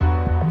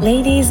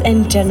Ladies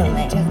and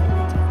gentlemen,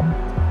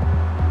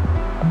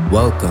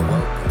 welcome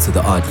to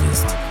the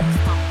Oddlist,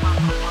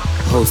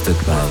 hosted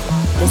by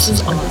this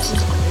is Oddlist.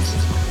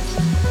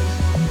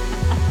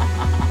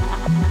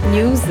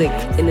 Music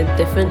in a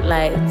different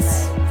light.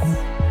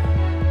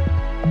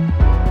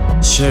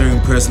 Sharing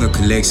personal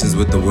collections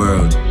with the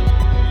world.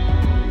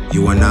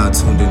 You are now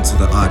tuned into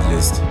the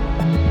Oddlist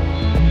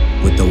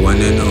with the one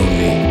and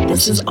only.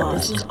 This is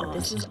Odd.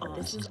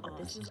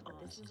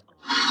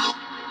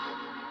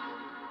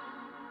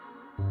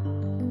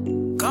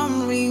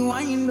 Come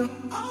rewind,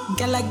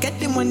 girl, I get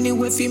the money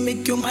if you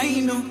make you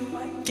mine,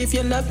 Give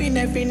your love in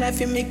every night,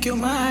 you make you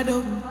mad,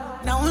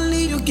 Now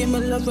only you give me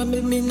love and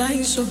make me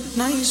nice,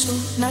 nice,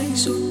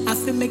 I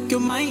feel make you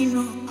mine,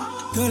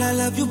 Girl, I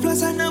love you,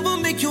 plus I never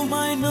make you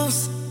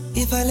minus.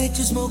 If I let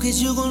you smoke it,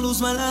 you gon'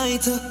 lose my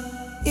lighter.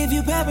 If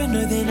you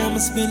paranoid, then I'ma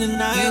spend the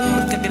night.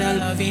 You can get a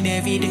love in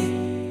every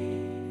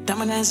day.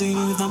 Time and answer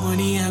you, the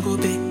money I go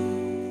pay.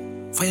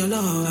 For your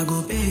love, I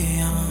go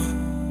pay,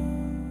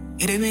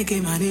 It ain't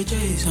making money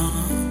chase,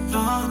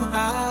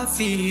 I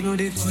feel no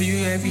day for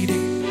you every day.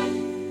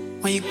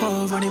 When you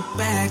call, run it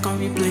back on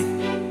replay.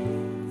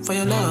 For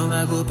your love,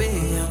 I go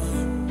pay,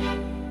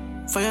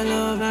 For your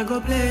love, I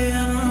go play,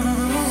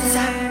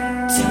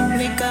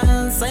 Make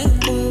a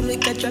psycho,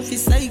 make a traffic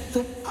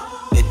psycho.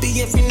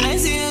 Baby, every night,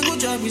 I go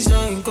drive me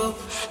psycho.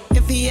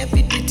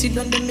 Every ditty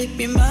don't they make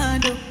me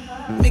mad,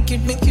 Make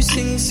you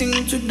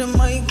sing to the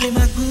mic.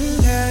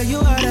 Girl, you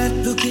are that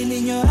looking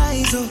in your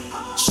eyes,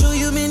 Show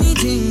you many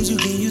things you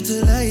can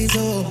utilize,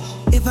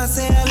 If I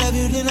say I love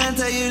you, then I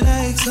tell you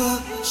like so.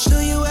 Show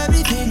you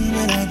everything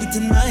when I get to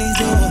nice,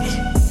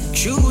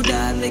 True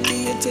that make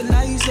you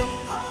utilize,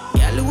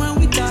 Girl, when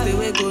we die,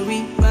 we go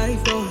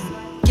revive,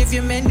 Give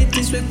you many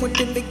things, we put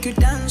to make you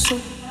dance,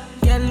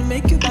 Girl,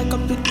 make you back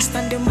up to the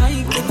standing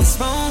mic. If it's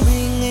phone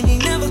ring and he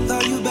never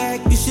call you back,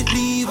 you should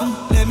leave him.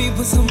 Let me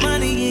put some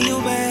money in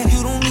your bag.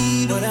 You don't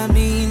need him. What I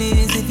mean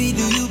is, if he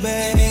do you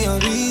bad, ain't your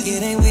reason.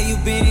 It ain't where you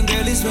been,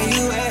 girl, it's where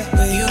you at.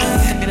 Where you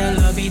at? I get a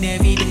love in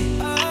every day.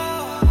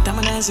 Time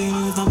and answer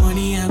you, the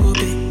money I go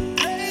pay.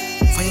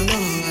 For your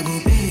love, I go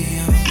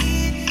pay.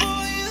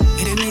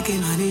 It ain't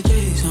making money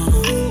chase, I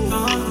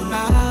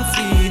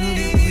feel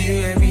it for you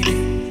every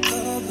day.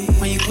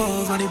 When you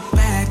call, run it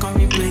back on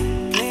replay.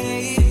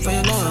 For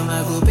your love,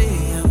 I go pay.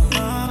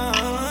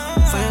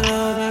 For your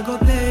love, I go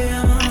play.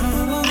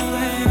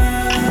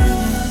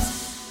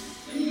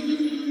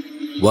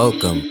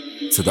 Welcome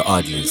to the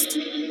Oddlist.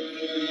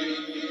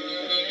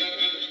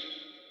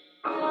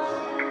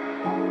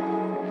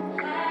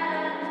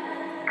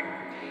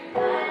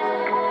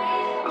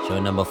 Show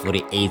number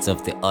 48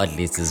 of the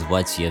Oddlist is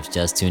what you have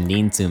just tuned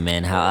into,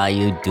 man. How are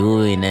you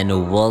doing?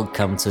 And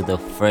welcome to the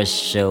first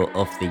show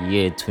of the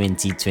year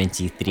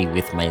 2023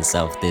 with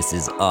myself. This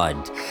is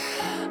Odd.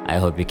 I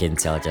hope you can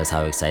tell just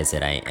how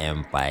excited I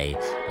am by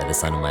the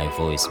sound of my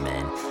voice,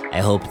 man.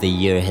 I hope the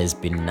year has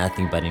been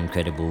nothing but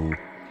incredible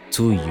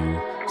to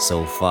you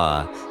so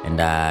far. And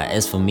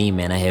as for me,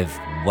 man, I have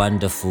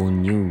wonderful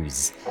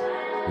news.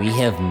 We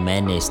have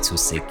managed to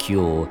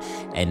secure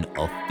an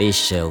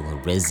official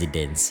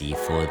residency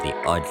for the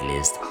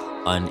Oddlist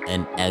on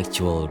an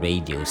actual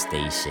radio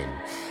station.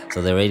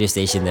 So the radio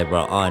station that we're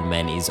on,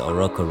 man, is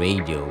Oroko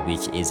Radio,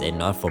 which is a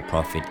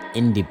not-for-profit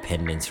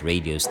independent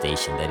radio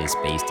station that is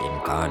based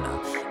in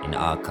Ghana, in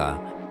Accra.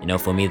 You know,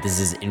 for me, this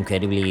is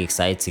incredibly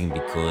exciting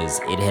because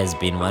it has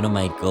been one of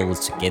my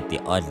goals to get the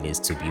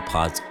Oddlist to be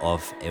part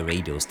of a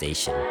radio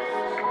station.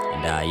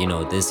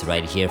 And, this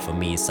right here for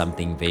me is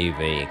something very,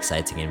 very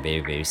exciting and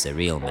very, very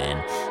surreal,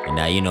 man. And,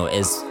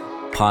 as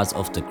part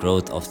of the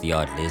growth of the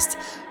Oddlist,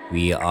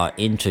 we are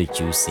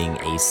introducing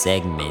a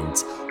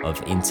segment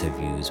of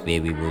interviews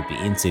where we will be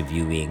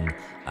interviewing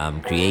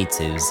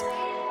creatives,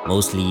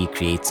 mostly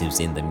creatives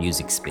in the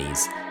music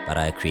space, but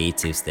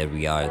creatives that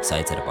we are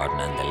excited about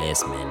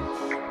nonetheless, man.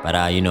 But,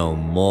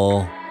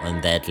 more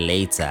on that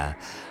later.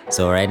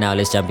 So right now,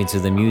 let's jump into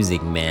the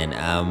music, man.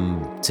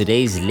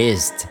 Today's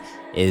list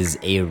is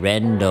a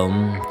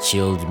random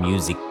chilled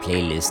music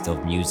playlist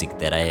of music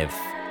that I have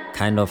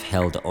kind of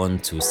held on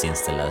to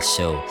since the last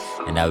show.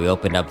 And we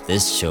opened up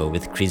this show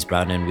with Chris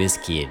Brown and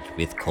Wizkid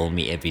with Call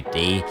Me Every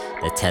Day,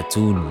 the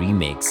Tattooed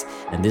remix.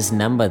 And this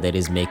number that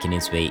is making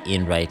its way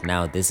in right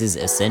now, this is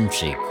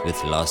Eccentric with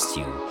Lost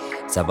You.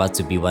 It's about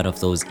to be one of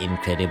those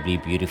incredibly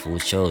beautiful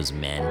shows,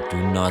 man. Do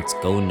not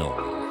go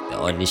nowhere. The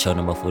Oddlist show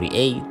number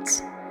 48.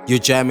 You're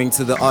jamming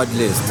to the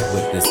Oddlist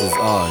with This Is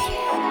Odd.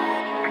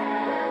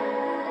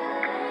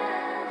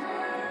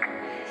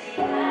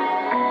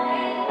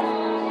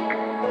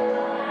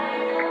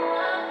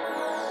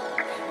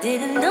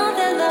 Didn't know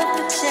that love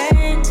could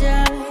change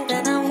ya.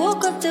 Then I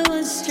woke up to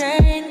a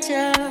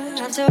stranger.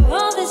 After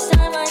all this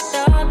time I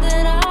thought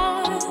that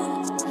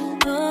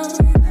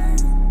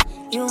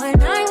you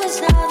and I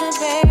was now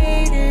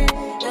debating.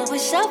 That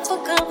was up for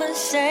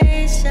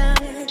conversation.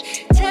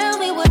 Tell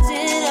me, was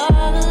it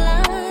all a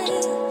lie?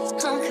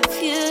 I'm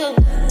confused.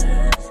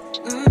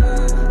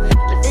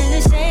 But then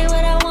you say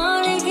what I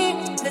wanna hear,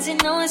 'cause you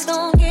know it's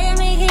gonna get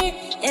me here.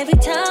 Every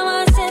time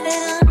I say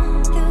that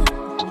I'm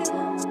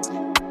you.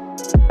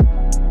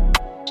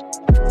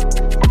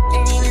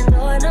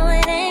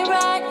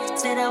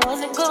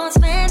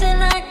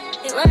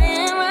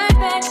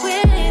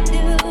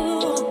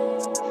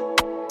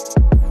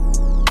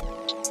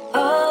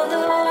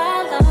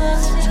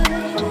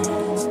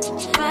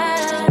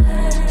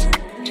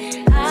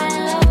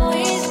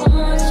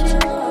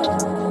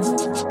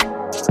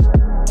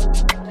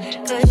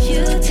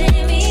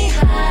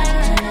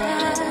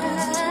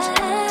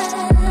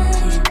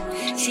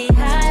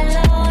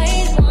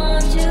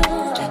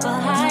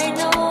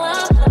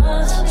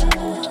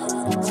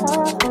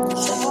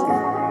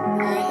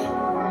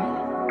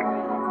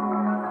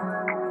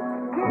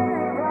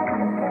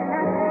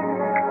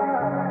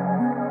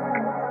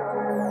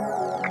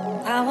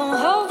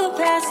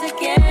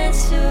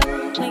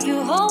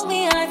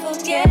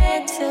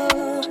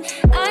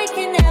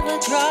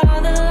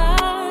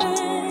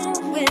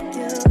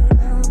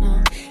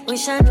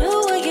 Wish I knew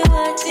what you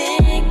were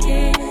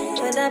thinking,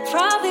 but that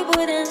probably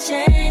wouldn't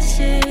change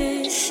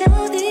it. So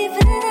deep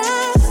and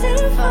I'm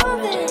still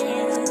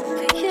falling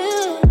for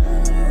you.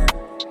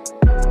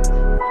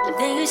 But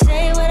then you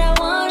say what I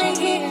wanna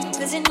hear,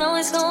 cause you know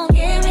it's gonna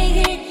get me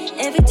here.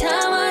 Every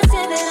time I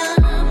say that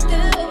I'm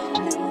through.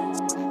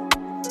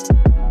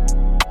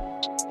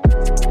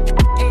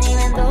 And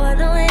even though I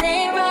know it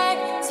ain't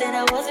right, said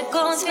I wasn't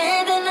gonna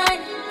spend the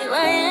night, here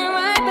I am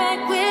right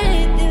back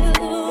with you.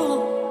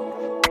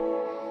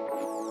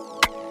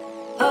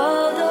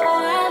 Although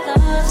I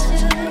lost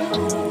you,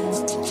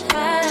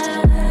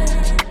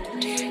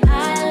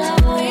 I'll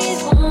always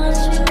want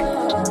you.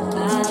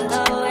 I'll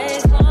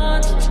always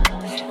want you,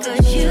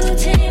 'cause you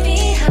take me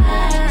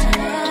high.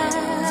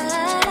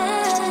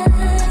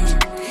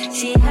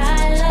 See,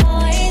 I'll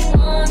always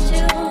want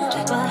you,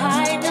 but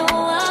I know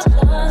I've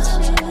lost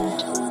you.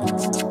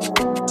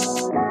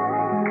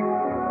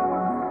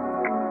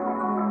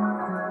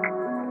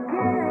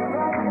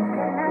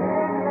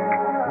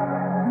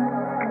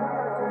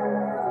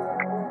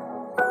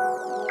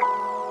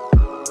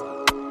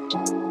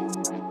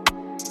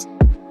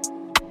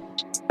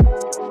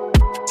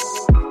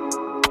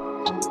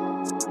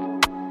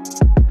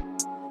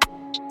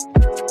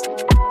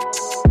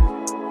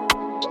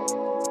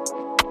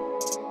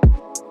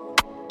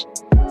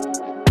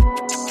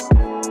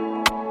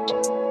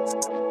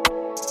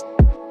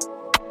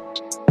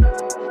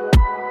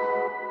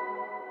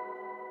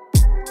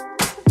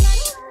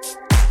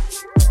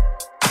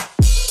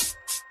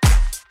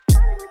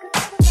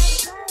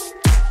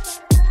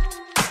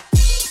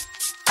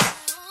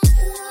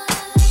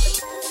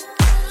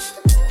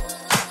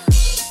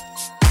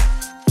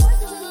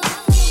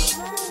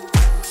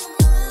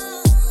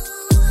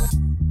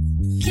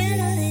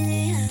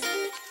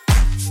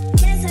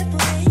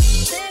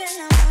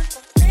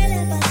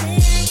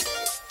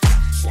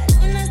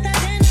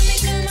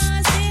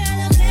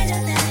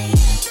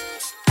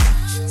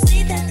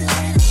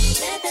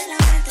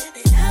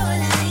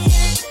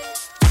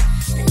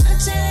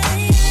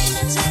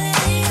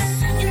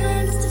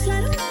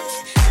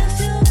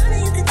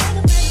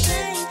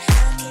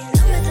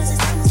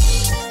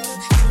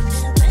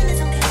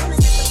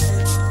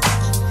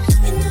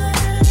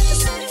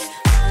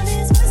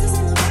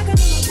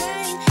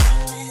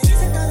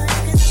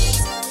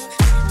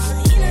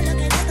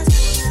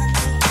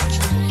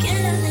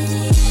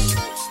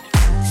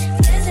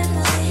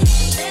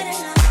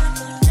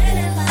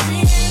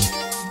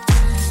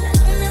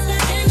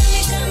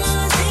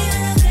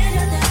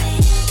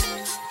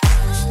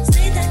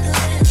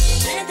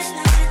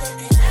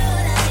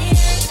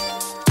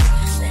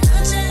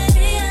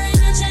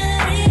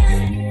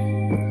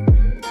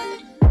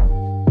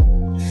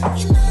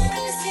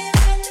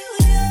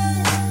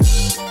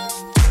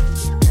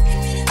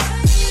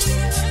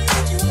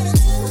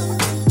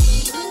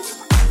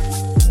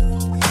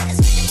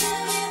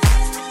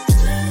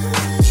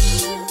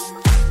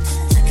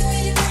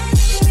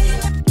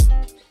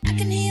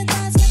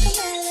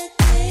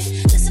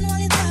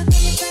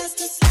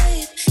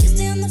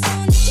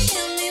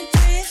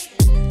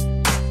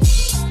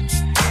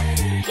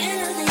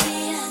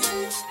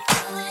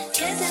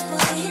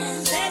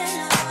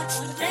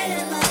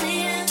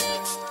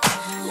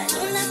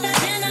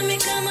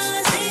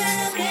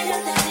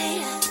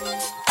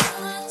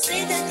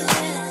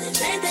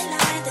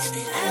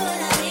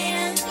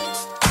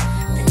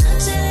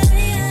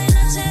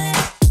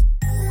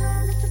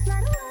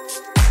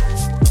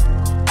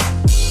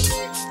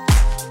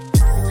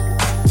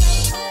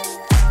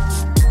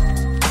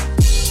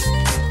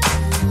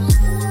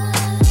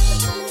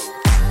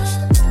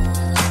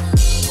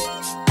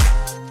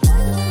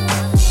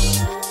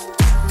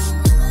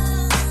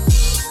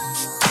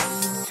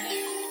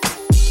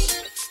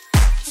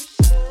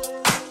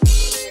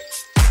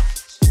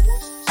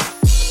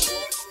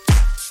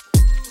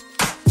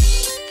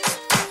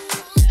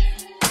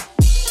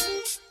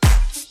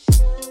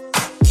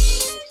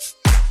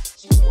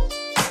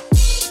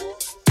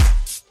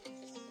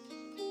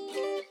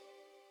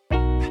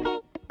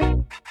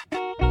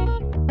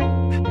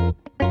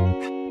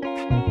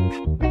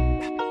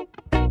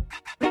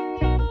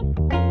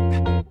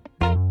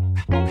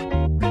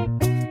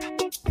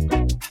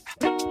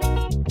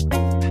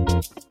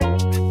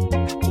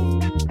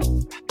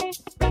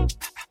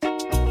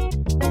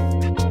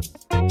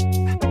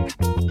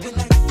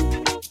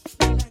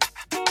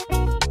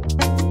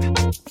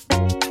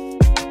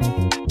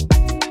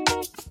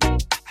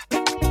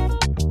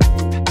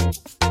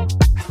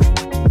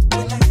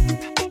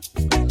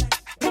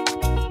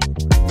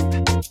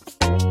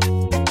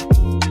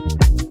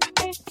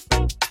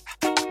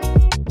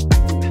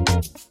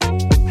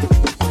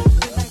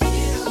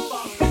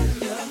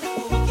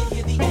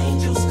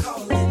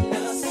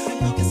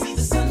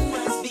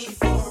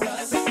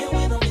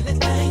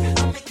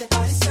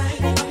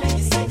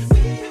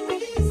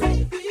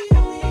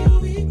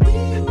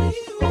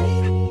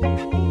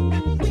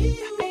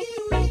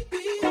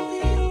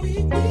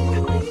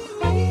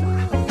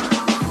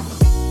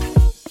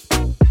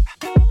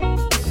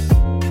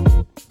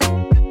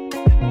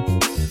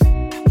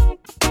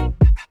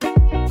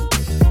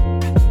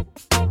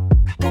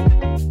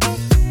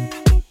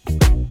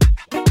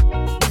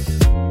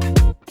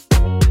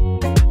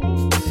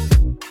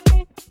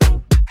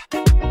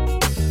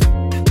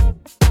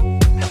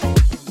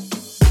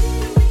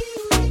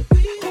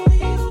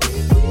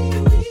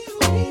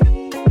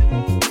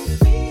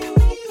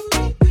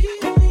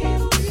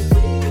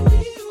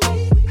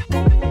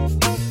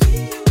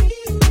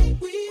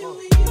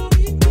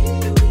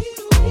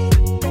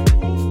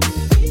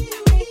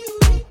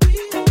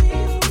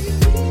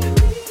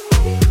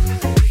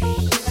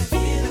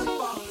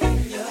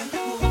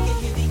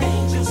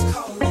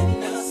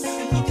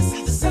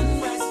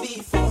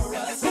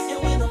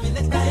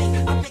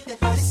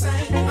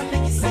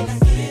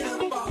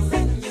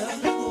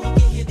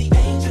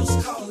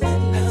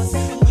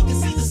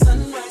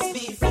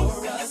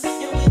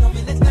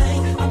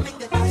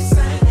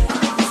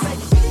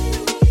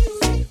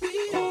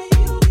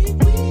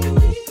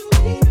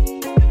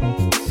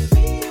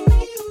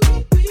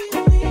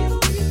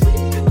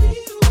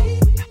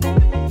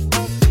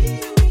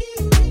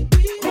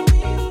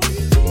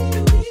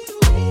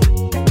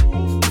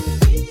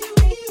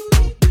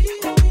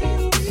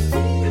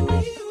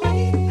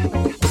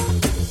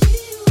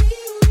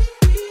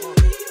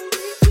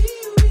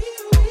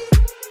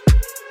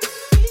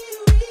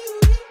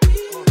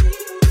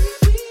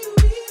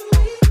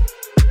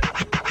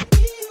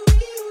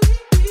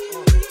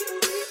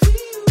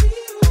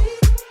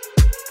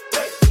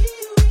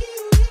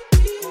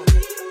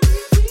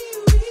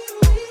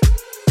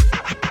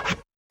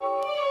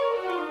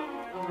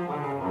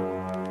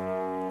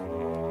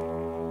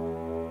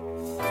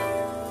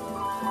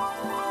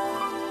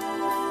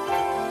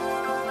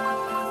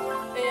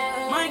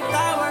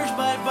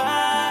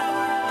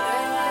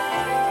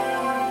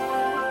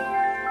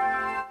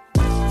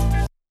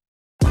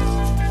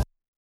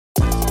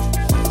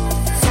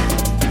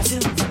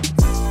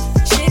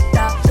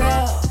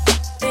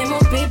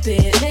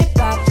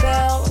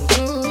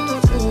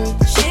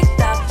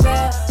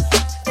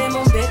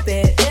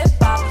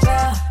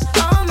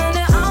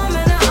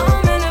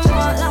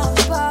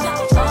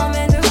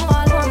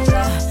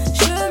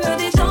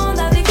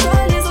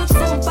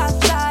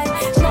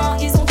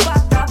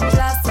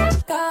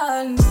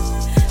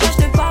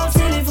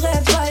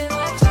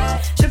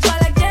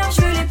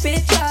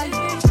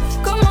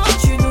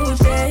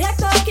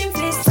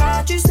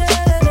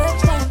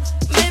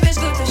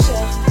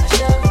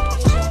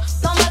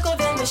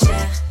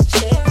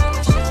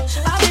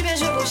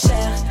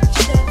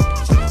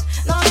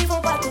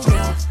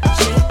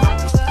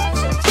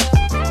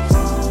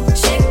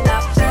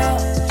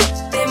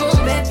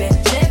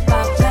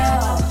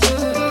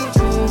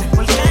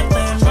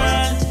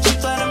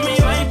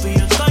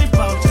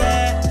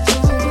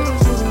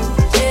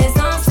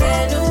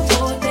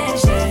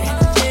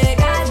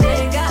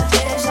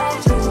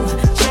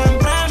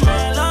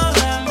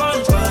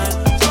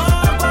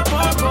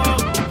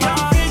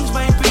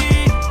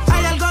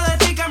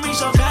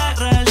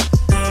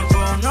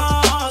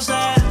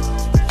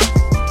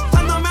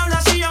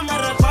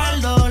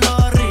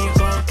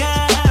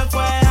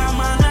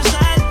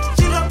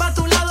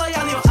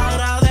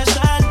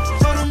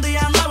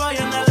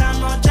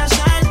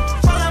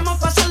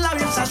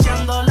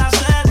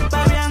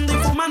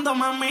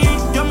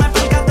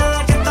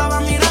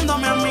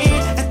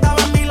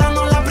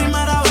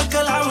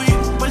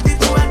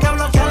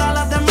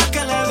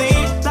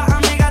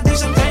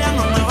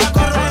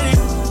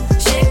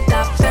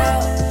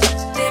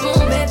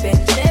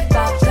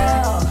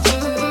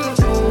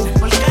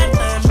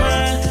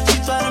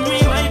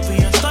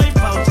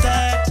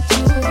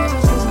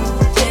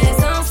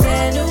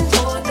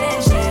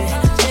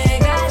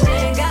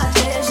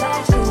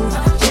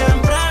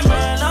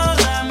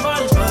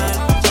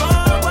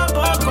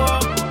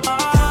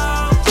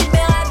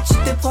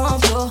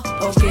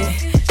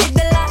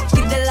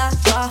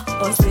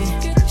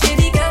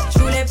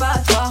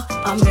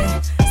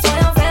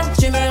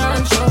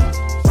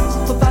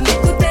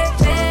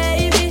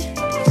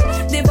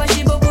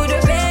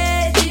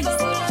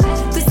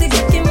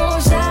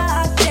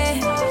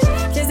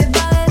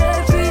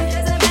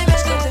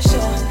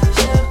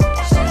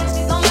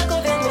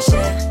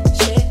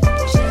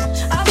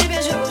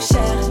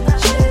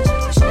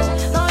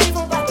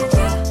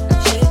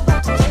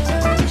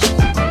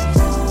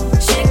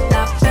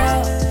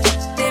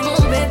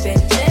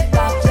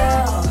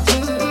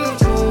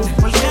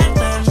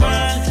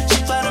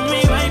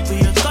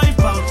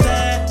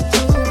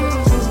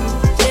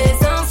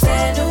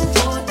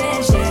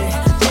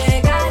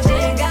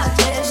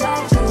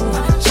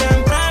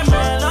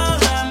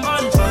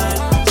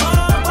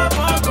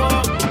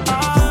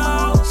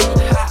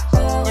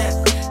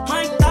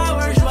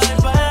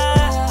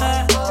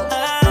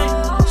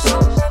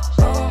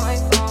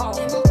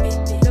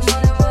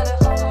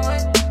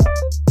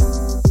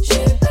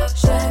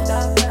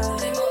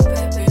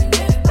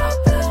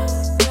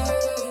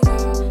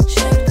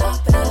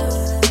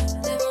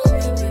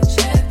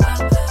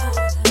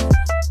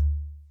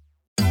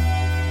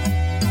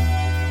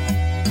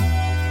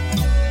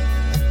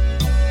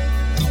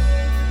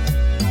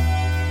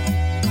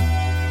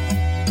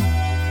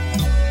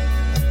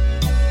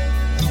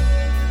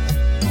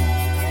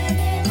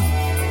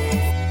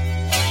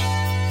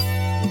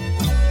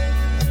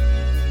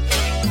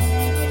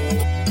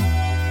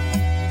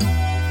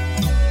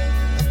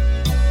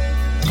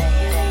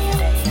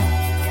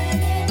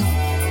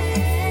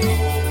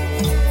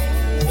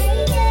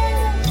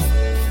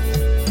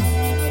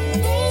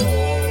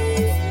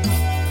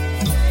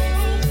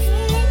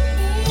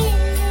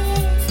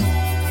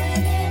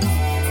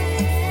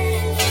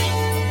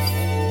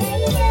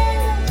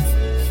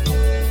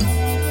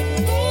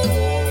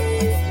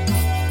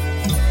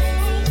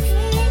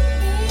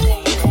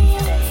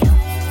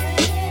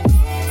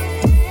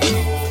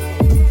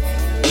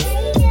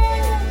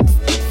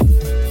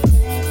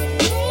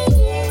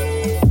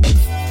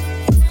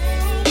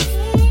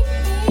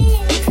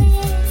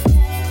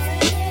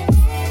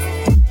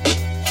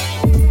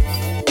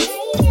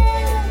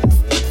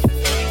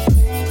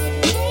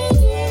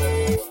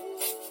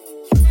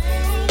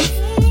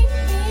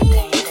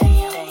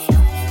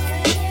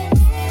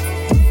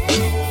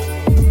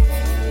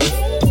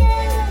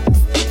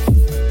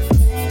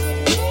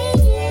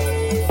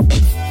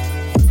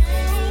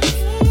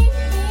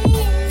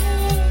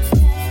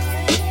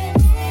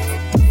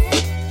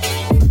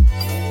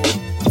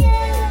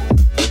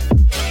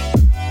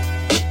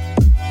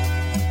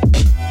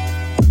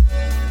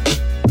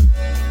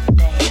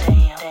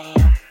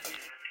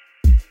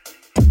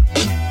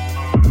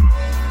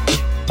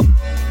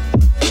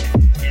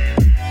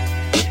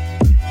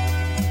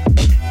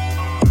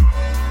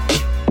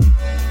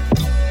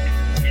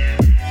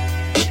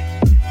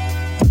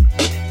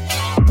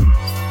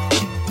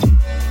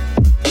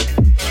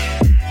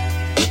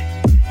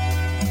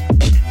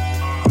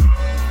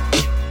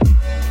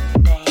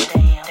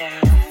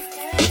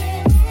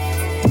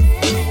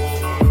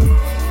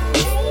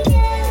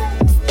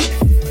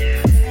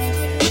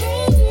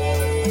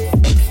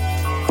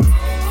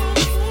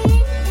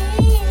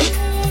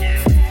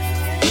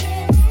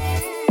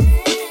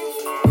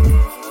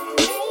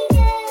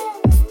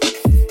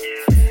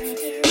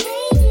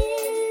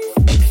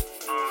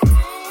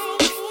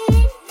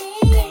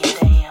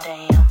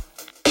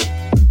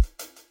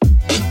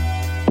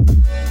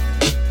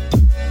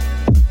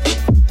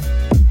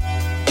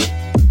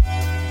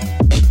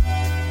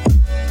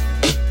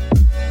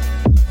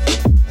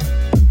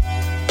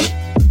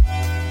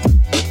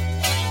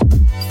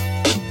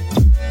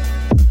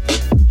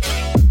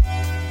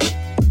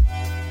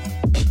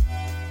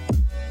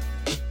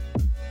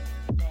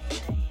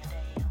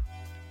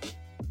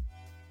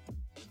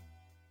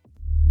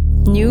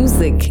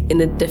 in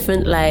a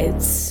different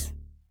light.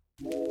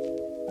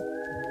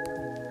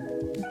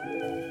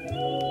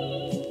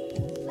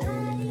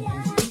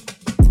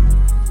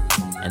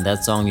 And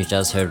that song you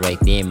just heard right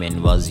there,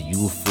 man, was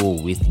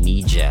UFO with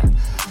Nija.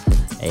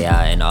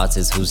 Yeah, an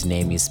artist whose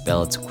name is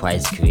spelled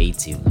quite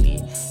creatively.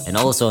 And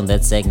also on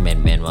that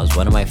segment, man, was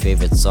one of my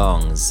favorite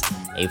songs,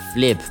 A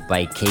Flip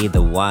by K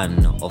The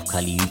One of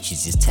Kali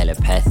Uchis'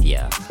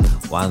 Telepathia.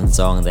 One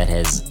song that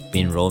has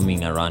been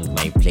roaming around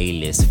my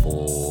playlist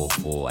for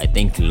I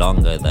think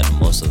longer than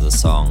most of the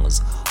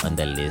songs on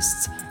the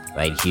list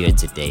right here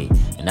today.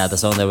 Another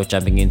song that we're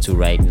jumping into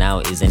right now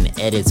is an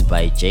edit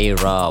by J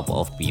Rob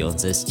of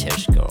Beyonce's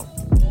Church Girl.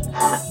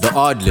 The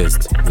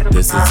Oddlist with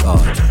This Is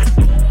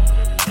Odd.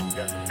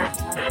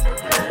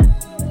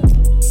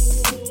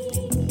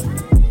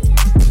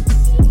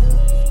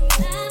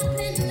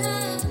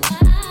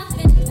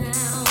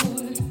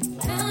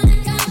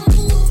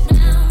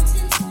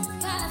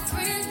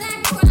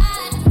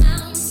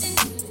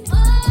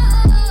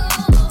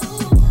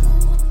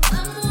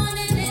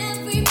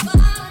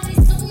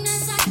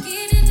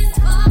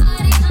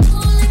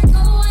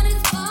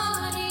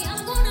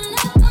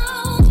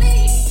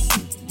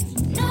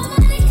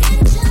 Nobody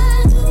can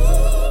judge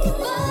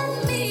me.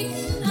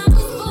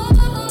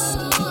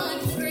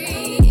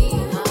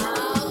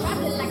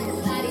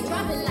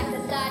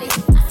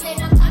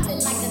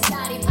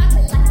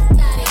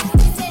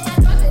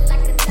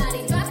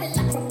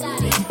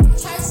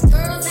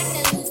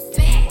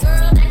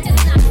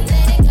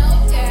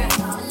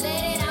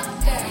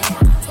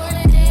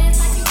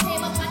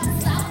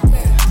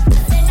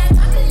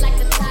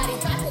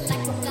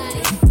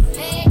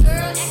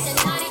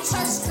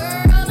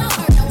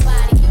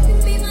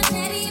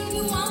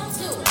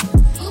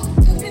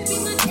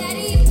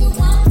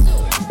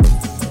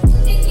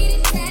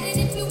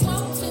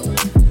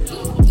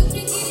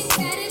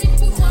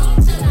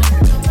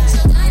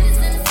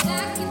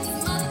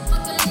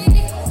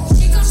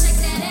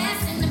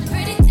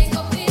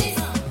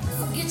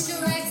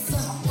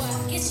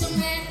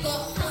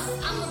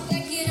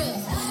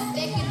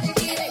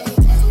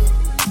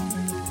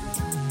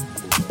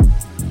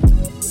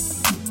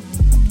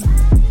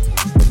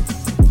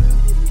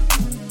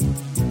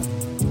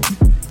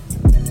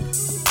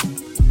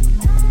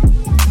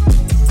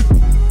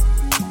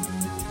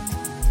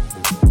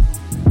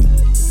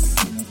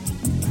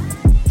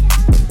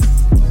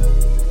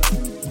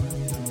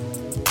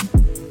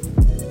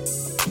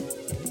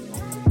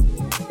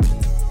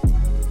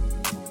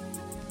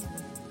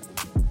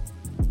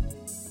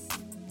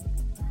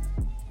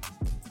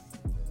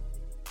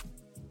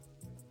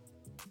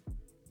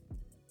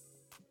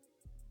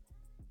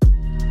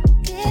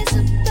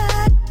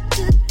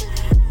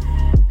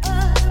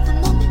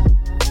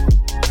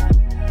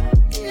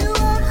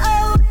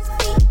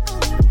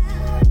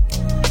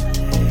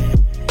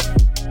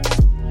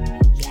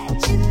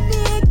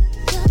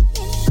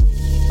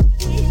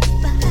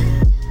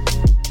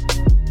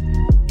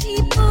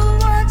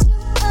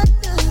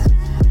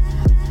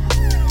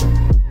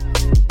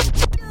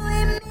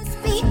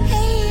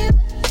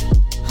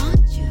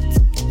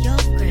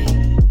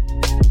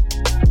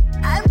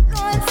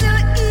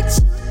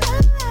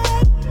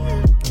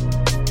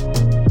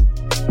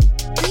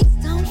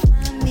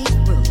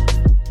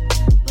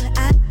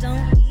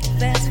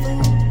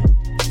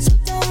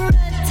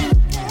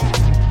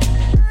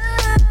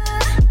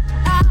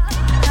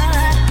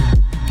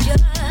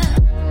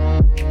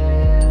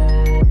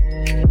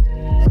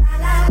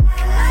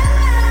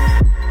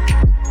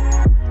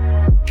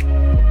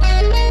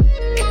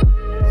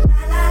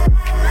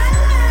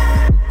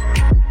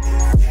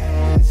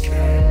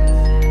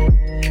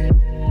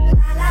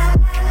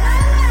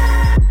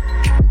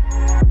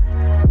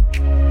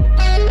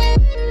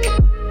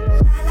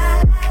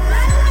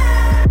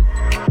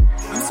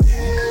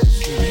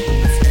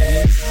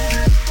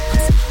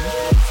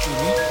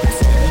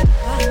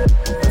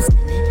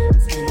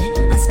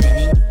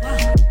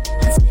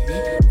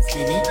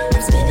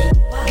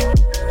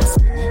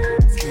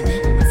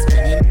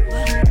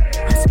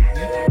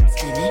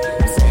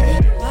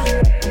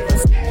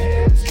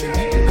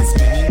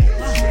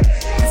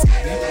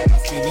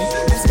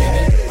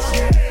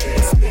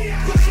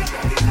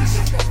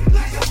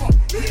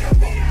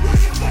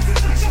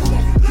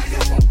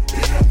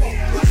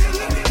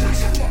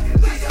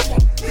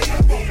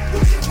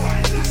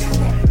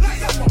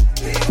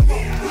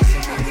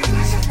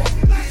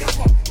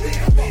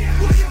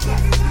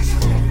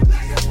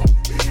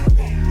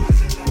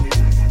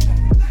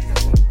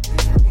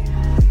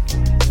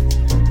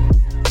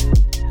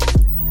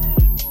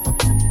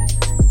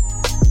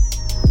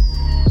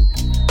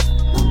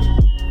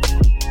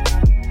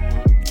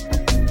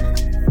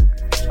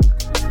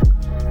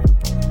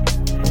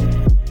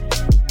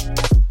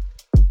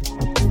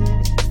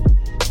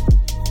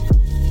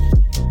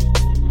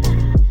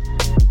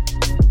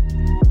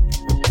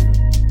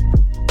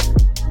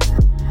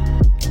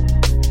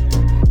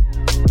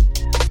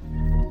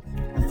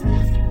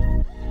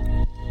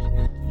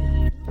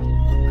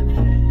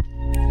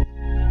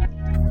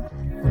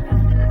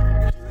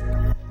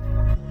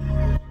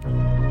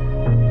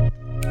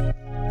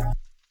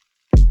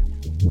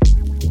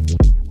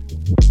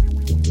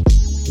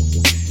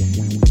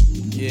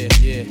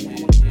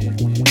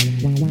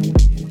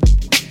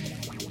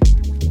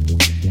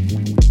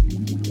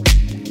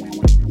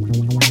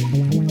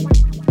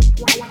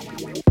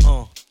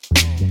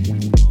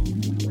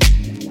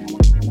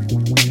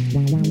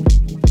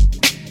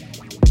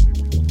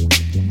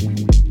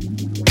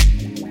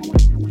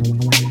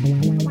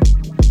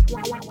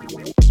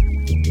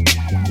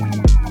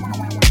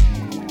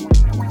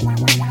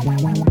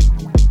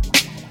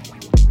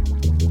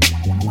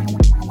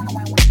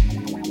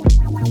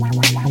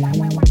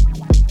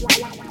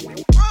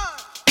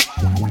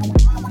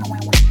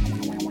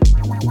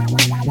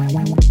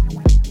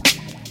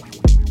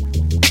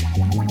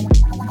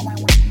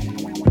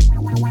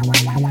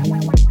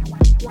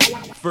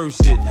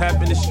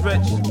 having a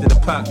stretch, then the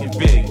pocket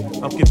big.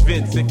 I'm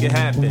convinced it can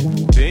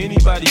happen to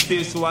anybody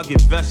kid, so I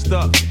get vest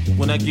up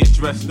when I get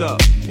dressed up.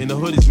 And the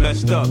hood is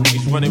messed up,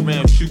 niggas running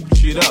around shooting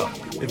shit up.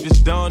 If it's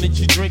dawn that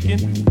you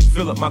drinking,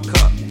 fill up my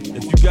cup.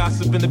 If you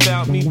gossiping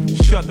about me,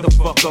 shut the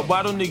fuck up.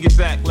 Why don't niggas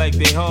act like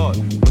they hard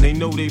when they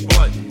know they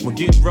butt? When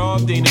getting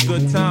robbed ain't a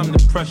good time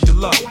to press your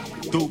luck.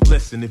 Dude,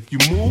 listen, if you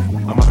move,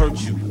 I'ma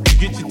hurt you. You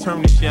get your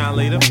turn to shine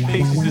later,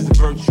 patience is a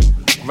virtue.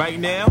 Right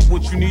now,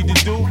 what you need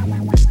to do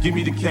is give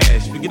me the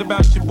cash. Forget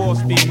about your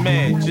boss being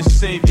mad, just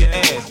save your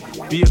ass.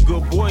 Be a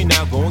good boy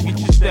now, go and get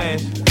your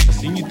stash. I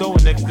seen you throw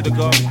it next to the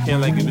garbage can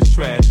like it was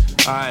trash.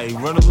 Alright,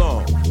 run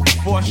along.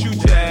 Before I shoot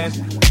your ass,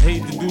 I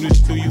hate to do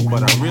this to you,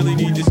 but I really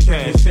need this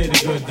cash. They say the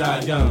good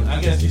die young. I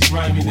guess these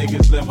grimy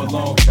niggas live a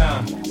long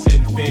time.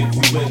 Sitting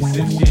fancy lips,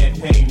 sip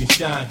champagne and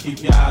shine.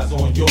 Keep your eyes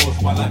on yours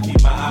while I keep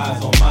my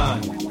eyes on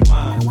mine.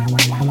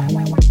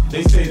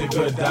 They say the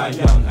good die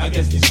young. I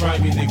guess these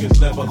grimy niggas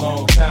live a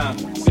long time.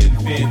 Sitting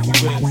fancy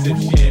lips, sip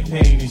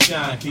champagne and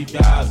shine. Keep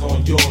your eyes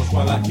on yours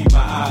while I keep my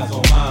eyes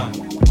on mine.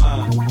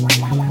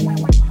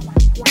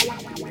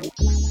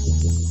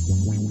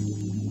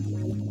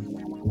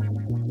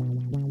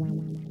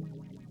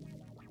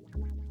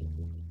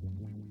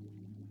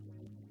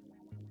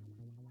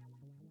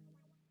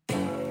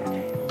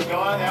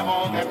 You're the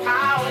only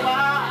power.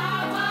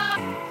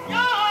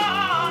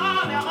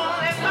 You're the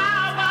only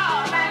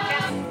power that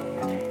can.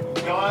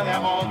 You're the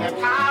only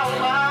power.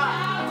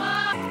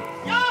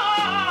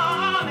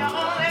 You're the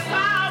only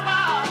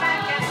power that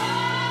can.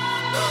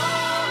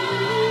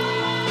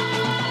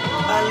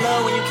 I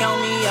love when you count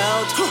me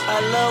out. I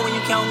love when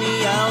you count me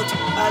out.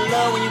 I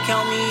love when you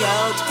count me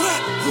out.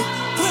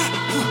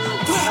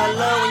 I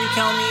love when you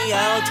count me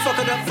out. Fuck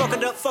it up, fuck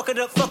it up, fuck it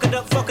up, fuck it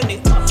up, fucking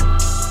it up.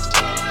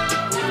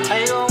 How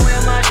you gon'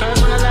 wear my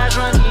trunks when the last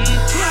run eat?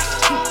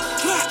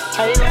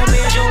 How you gon'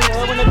 bend your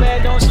love when the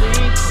bag don't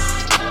sleep?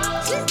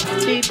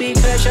 TP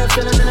cash up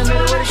feelings in the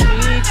middle of the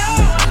street.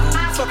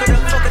 Fuck it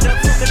up, fuck it up,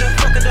 fuck it up,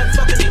 fuck it up,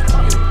 fucking it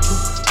up.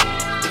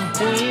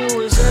 When you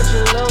was at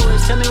your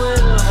lowest, tell me where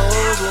the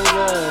hoes was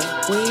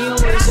at. When you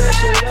was at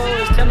your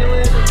lowest, tell me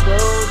where the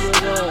clothes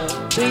was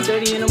at.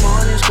 3:30 in the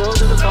morning, scroll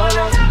to the call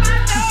off.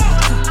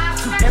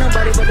 Ain't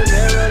nobody but the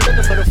mirror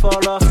looking for the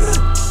fall off.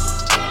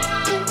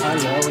 I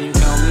love when you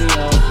count me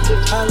out.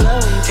 I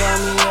love when you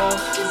count me out.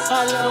 I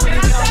love when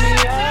you count me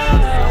out.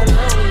 I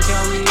love when you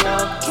count me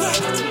out.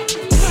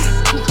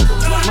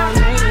 My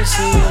name is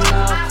in your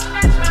mouth.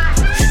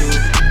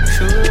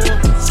 True.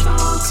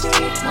 Don't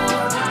take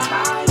more than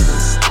I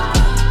just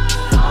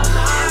all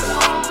night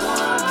long.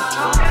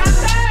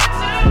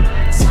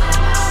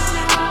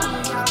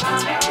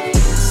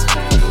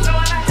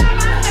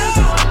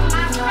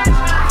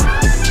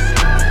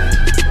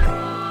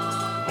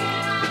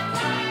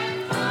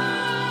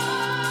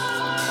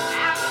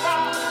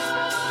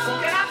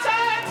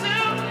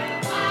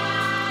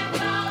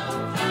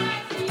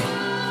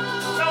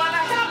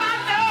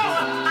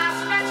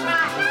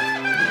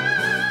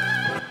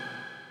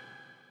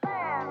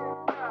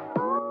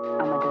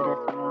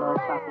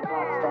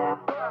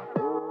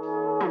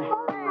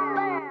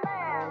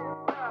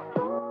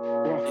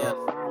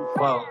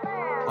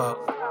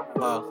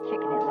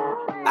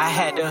 I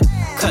had to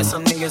cut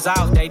some niggas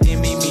off, they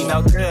didn't mean me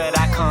no good.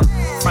 I come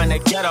from the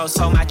ghetto,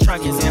 so my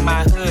trunk is in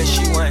my hood.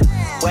 She wouldn't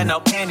wear no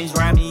panties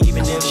around me,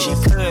 even if she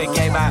could.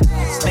 Gave out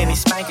plenty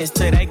spankings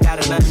till they got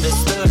it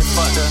understood.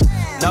 Fuck the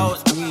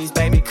nosebleeds,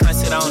 baby, come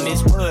sit on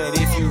this wood.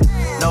 If you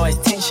know it's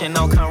tension,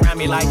 don't come around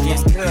me like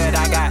it's good.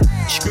 I got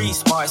street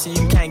smarts, and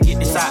you can't get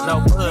this out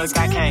no bugs.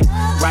 I can't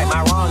right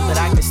my wrongs, but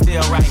I can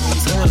still right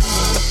these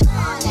hoods.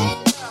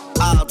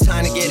 All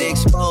time to get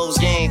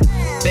exposed, gang.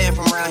 Banned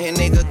from around here,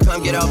 nigga,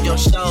 come get off your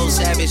show,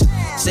 savage.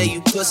 Say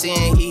you pussy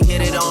and he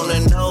hit it on the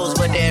nose,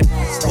 but that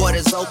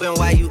border's open,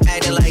 why you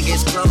acting like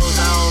it's closed?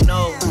 I don't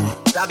know.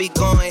 I be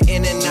going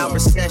in and out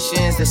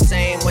recessions the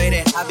same way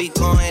that I be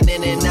going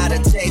in and out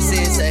of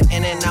Texas, or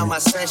in and out my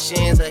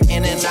sessions, or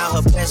in and out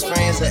her best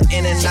friends, or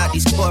in and out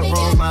these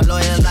courtrooms. My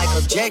lawyer like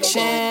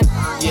objection.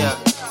 Yeah,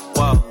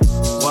 whoa.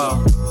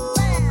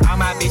 All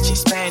my bitches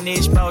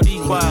Spanish,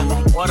 Boricua.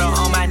 Water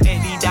on my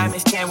neck, these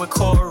diamonds came with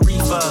Coral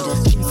Reaper.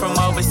 She from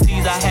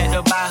overseas, I had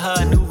to buy her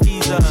a new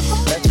visa.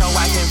 Let your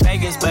wife in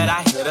Vegas, but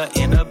I hit her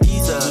in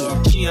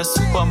Ibiza. She a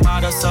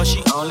supermodel, so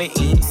she only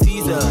eat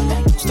Caesar.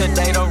 Used to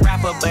date a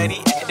rapper, but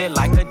he acted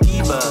like a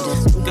diva.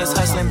 Niggas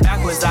hustling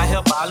backwards, I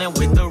help ballin'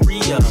 with the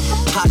Rhea.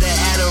 Pop that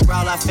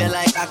Adderall, I feel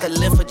like I could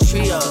lift a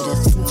tree up.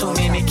 Too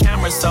many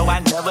cameras, so I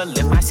never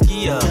lift my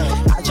ski up.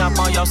 I jump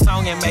on your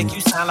song and make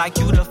you sound like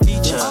you the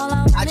feature.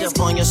 I jump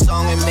on your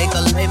song and make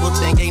a label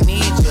think they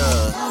need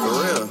ya. For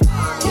real.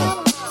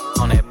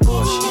 On that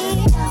bullshit.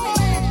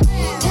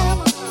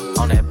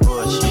 On that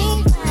bullshit.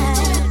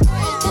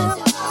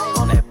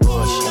 On that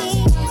bullshit.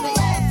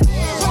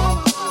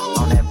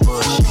 On that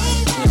bullshit.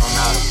 You don't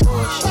know the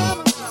bullshit.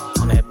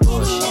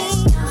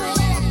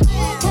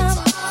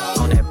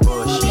 On that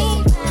bullshit.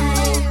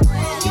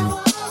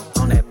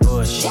 On that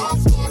bullshit.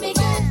 On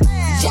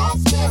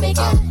that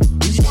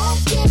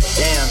bullshit.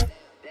 Damn.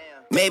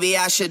 Maybe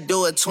I should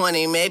do a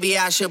 20. Maybe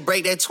I should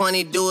break that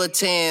 20, do a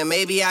 10.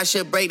 Maybe I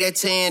should break that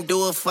 10,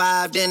 do a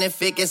 5. Then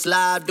if it gets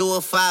live, do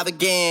a 5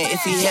 again.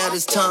 If he held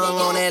his tongue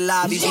on that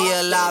lobby, be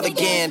alive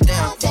again.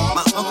 Damn,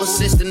 my uncle's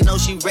sister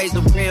knows she raised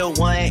a real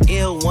one,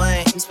 ill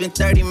one. He spent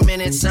 30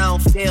 minutes, I don't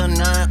feel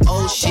none.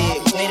 Oh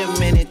shit, wait a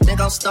minute, think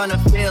I'm starting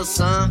to feel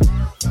some.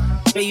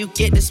 Where you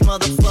get this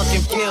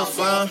motherfucking pill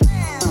from?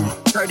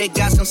 Heard they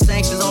got some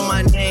sanctions on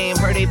my name.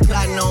 Heard they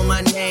plotting on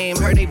my name.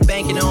 Heard they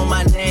banking on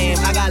my name.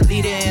 I got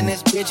leader in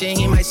this bitch and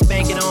he might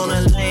spank it on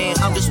a lane.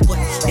 I'm just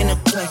in the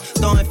play,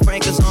 throwing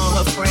frankers on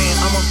her frame.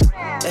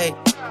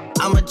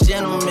 I'm a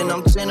gentleman,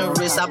 I'm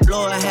generous. I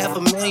blow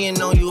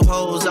 $500,000 on you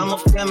hoes. I'm a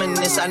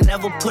feminist. I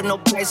never put no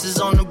prices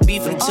on the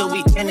beef until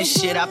we end this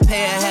shit. I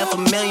pay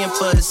 $500,000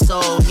 for the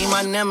soul. He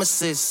my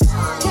nemesis.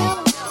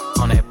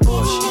 On that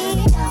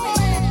bullshit.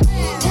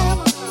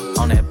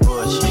 On that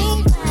bullshit.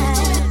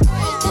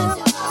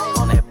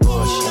 On that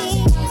bullshit. On that bullshit.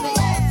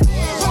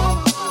 You don't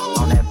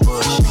know the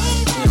bullshit.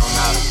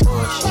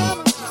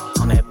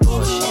 On that bullshit. On that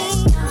bullshit.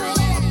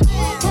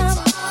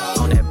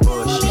 On that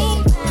bullshit.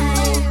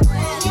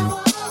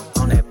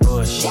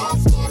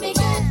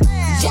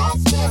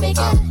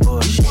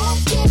 Bullshit.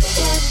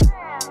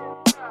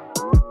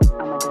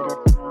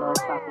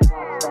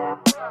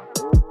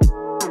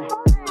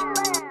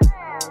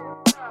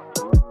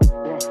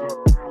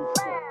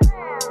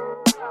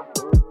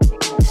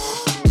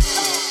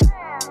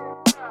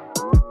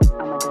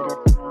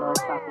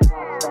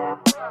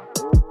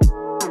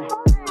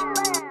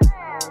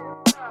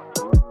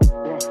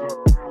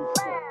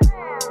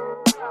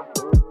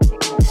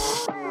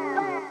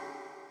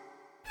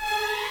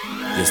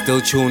 You're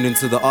still tuned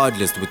into the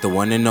Oddlist with the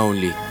one and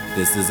only.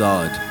 This is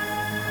Odd.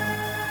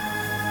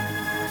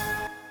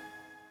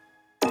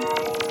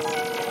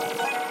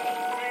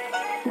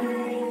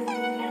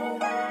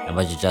 And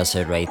what you just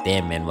heard right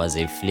there, man, was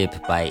a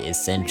flip by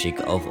Eccentric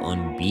of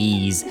On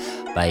Bees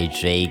by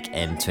Drake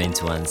and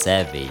 21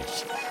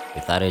 Savage.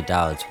 Without a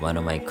doubt, one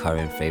of my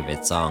current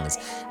favorite songs.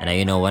 And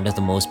you know, one of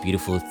the most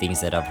beautiful things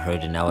that I've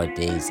heard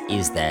nowadays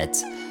is that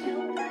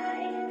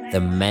the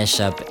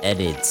mashup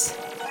edit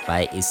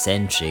by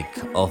Eccentric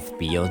of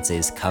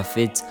Beyonce's Cuff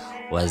It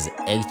was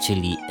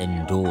actually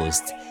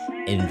endorsed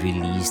and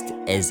released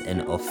as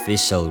an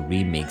official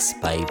remix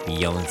by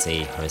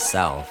Beyonce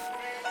herself.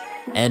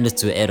 And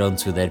to add on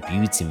to that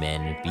beauty,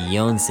 man,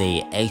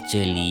 Beyonce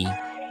actually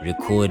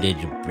recorded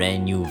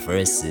brand new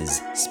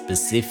verses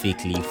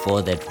specifically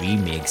for that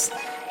remix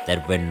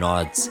that were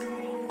not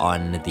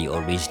on the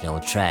original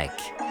track.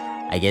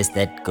 I guess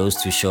that goes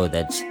to show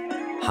that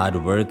hard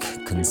work,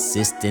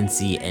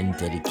 consistency, and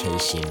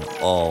dedication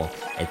all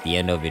at the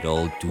end of it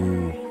all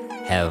do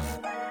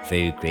have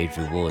very great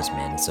rewards,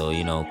 man. So,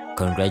 you know,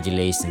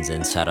 congratulations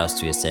and shout outs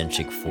to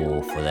Eccentric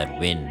for that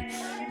win.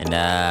 And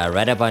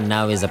right about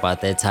now is about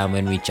that time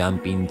when we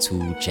jump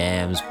into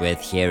jams worth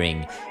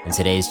hearing. And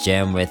today's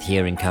jam worth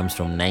hearing comes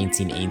from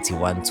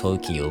 1981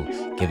 Tokyo,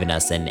 giving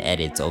us an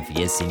edit of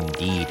Yes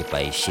Indeed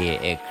by Shea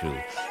Ekru.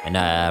 And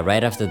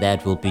right after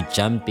that, we'll be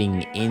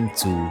jumping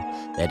into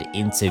that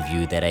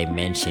interview that I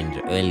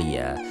mentioned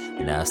earlier.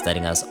 And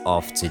starting us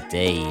off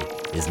today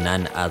is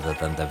none other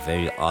than the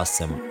very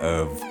awesome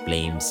Irv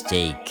Blames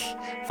Jake.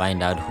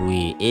 Find out who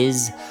he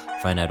is,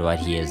 find out what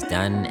he has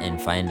done,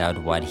 and find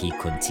out what he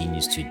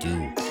continues to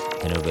do.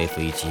 Cannot wait for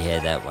you to hear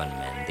that one,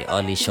 man. The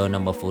Oddlist show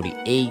number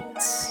 48.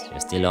 You're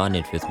still on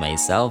it with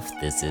myself.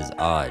 This is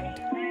Odd.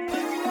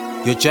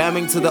 You're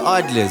jamming to the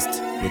Oddlist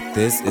with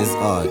This Is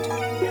Odd.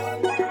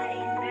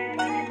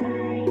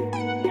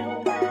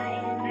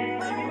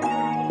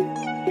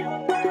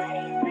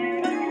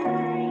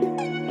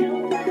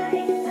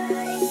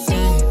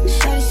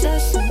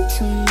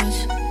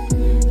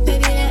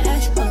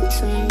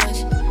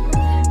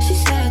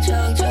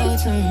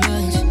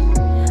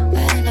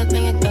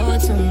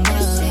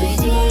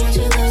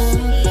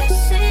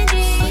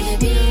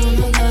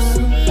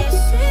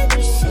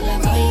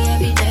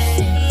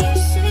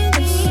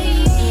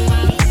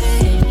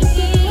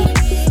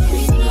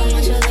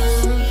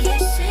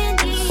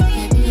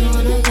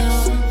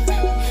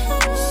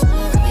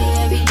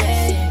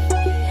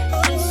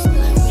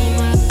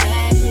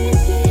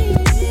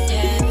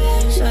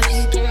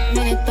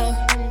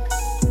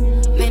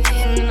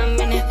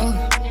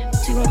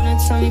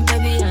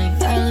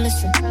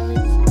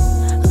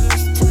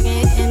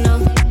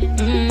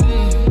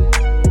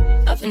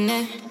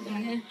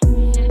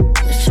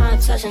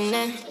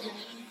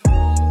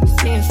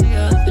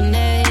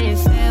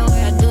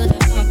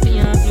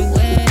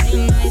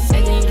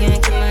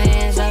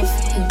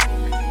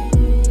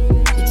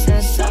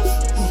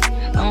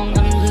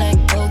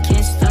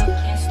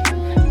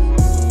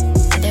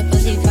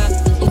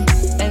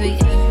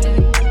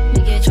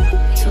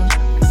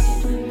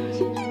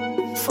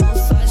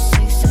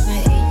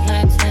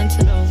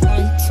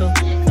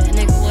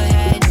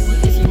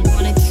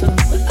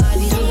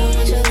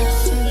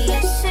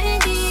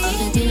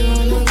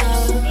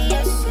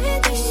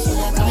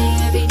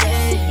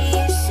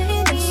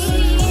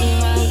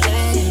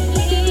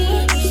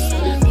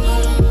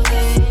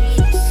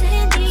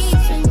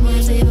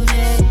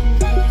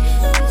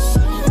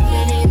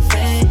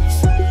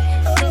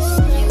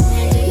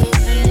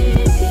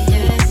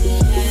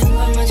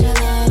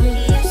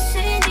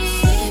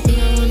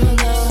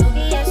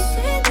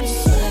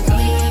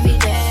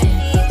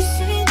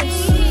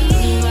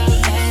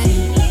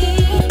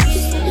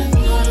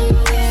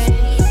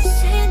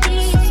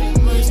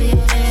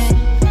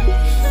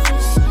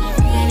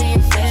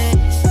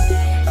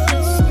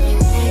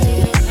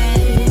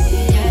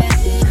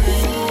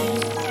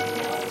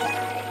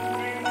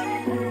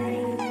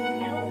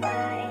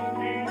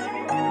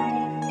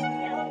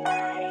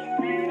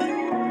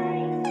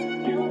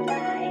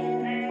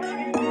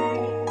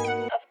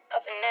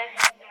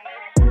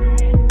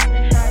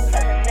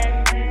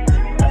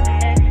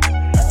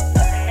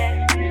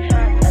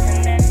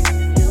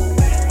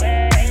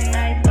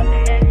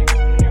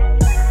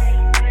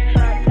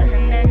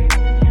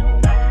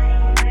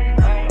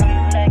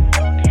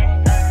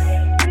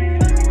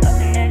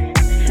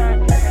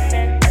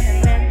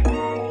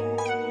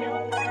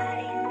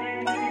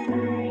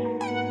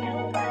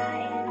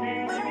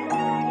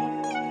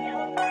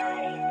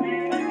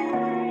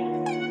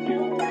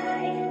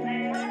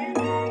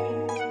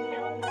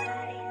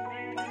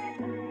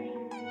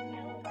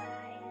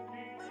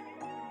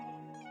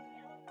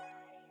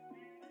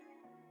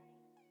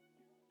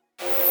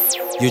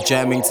 You're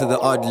jamming to the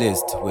Odd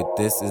List with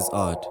This Is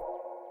Odd.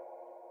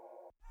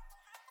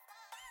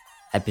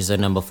 Episode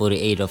number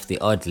 48 of the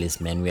Oddlist,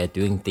 man. We are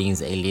doing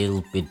things a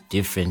little bit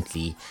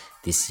differently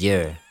this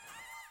year,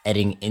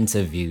 adding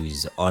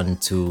interviews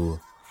onto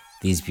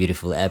these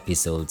beautiful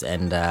episodes,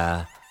 and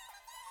there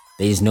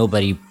is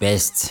nobody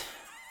best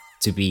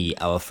to be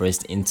our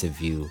first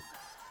interview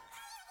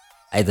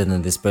other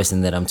than this person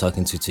that I'm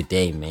talking to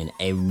today, man.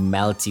 A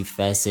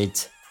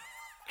multifaceted,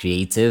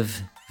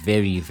 creative,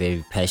 very,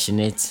 very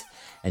passionate,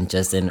 and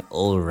just an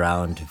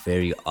all-round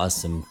very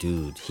awesome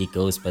dude. He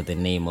goes by the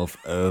name of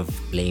Irv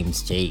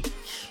Blames Jake.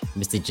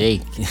 Mr.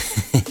 Jake,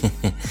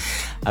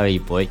 how are you,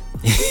 boy?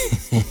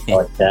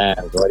 Oh,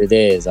 damn, what it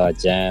is, our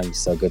jam.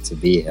 So good to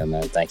be here,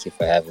 man. Thank you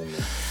for having me.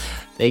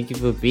 Thank you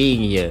for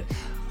being here.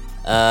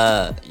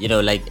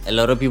 Like a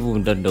lot of people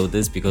don't know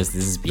this because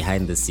this is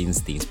behind the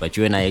scenes things, but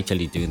you and I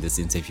actually doing this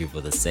interview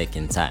for the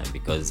second time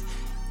because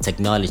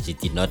technology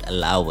did not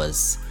allow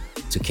us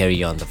to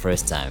carry on the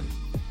first time.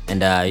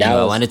 And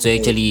I wanted to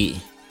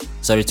actually,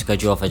 sorry to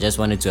cut you off, I just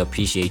wanted to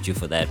appreciate you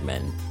for that,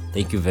 man.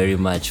 Thank you very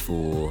much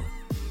for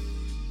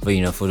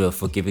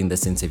giving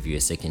this interview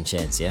a second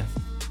chance. Yeah.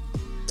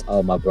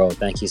 Oh, my bro,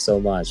 thank you so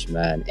much,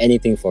 man.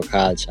 Anything for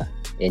culture,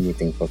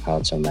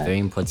 man. Very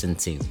important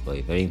things,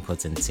 boy. Very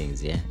important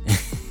things, yeah.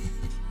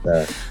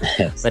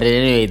 Yes. But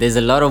anyway, there's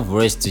a lot of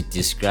words to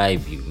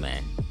describe you,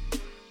 man.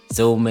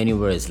 So many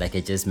words, like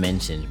I just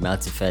mentioned,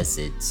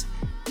 multifaceted,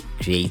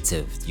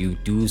 creative. You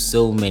do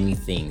so many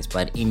things,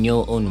 but in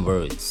your own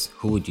words,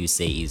 who would you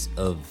say is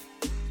Irv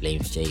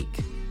Blames Jake?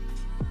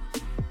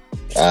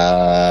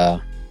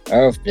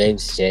 Irv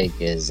Blames Jake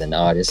is an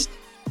artist,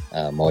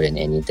 more than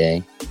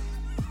anything.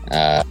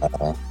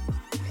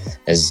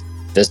 This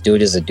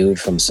dude is a dude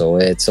from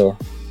Soweto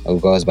who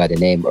goes by the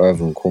name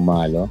Irvin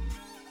Kumalo.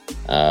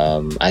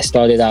 I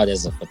started out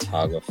as a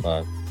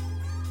photographer,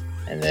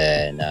 and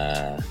then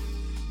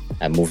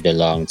I moved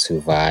along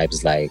to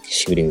vibes like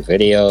shooting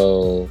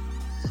video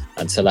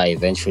until I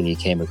eventually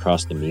came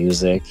across the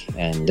music,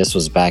 and this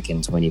was back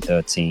in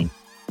 2013.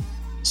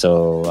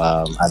 So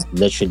I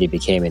literally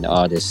became an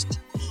artist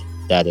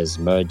that is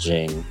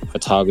merging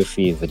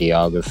photography,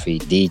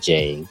 videography,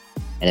 DJing,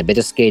 and a bit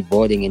of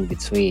skateboarding in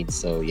between.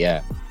 So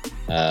yeah,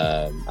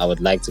 I would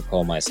like to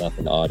call myself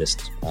an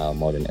artist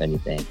more than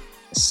anything.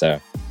 Yes,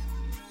 sir.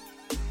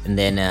 And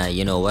then,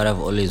 what I've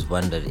always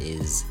wondered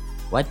is,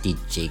 what did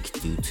Jake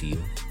do to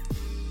you?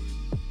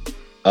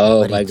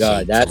 Oh my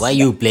God, why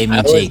you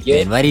blaming Jake,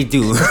 man? What did he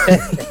do?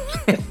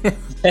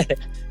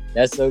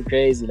 That's so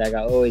crazy. Like,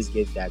 I always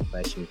get that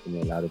question from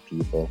a lot of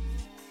people.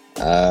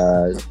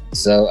 Irv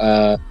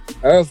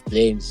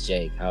Blames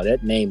Jake. How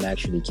that name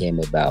actually came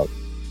about.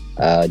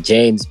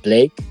 James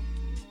Blake,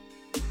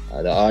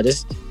 the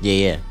artist.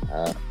 Yeah.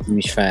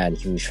 Huge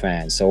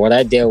fan. So what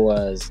I did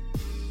was,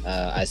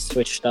 I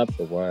switched up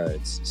the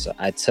words. So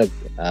I took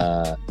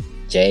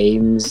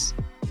James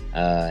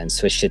and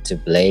switched it to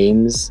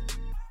Blames.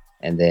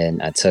 And then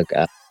I took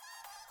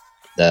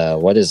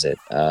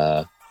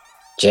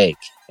Jake.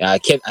 I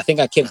think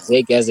I kept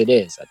Jake as it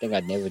is. I think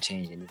I'd never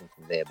changed anything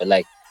from there. But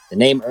like the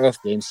name Irv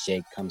Blames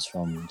Jake comes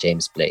from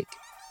James Blake.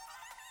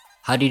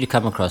 How did you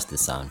come across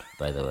this sound,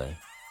 by the way?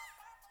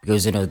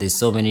 Because there's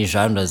so many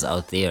genres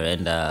out there,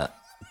 and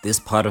this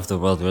part of the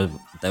world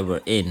that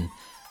we're in,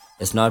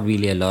 it's not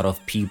really a lot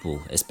of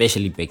people,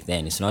 especially back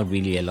then. It's not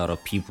really a lot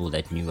of people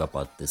that knew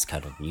about this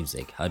kind of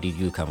music. How did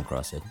you come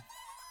across it?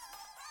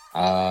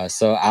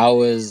 So I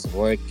was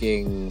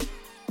working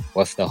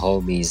with the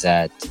homies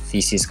at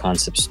Thesis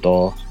Concept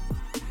Store.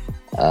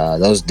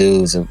 Those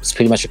dudes, it was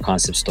pretty much a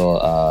concept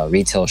store,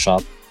 retail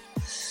shop.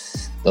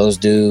 Those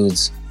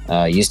dudes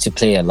used to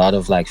play a lot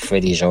of like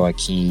Freddie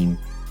Joachim,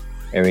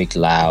 Eric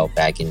Lau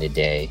back in the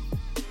day.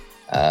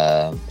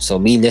 So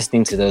me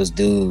listening to those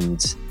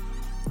dudes,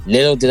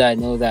 little did I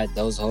know that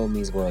those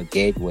homies were a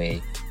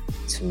gateway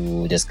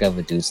to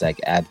discover dudes like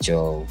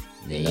Abjo,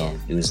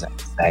 dudes like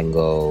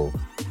Sango.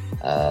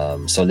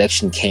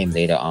 Selection came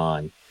later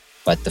on,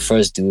 but the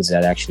first dudes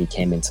that actually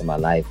came into my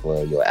life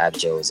were your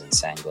Abjos and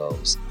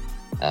Sangos,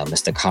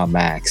 Mr.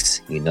 Carmax,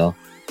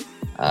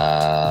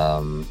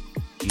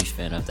 Huge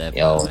fan of that, by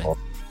the way.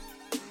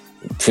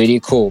 Pretty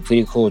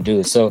cool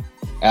dude. So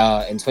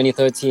in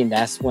 2013,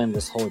 that's when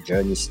this whole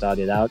journey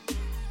started out,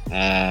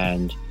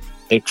 and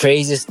the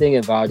craziest thing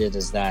about it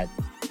is that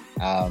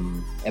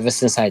ever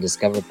since I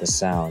discovered the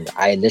sound,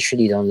 I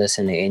literally don't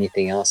listen to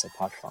anything else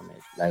apart from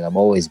it. Like, I'm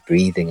always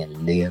breathing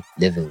and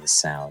living the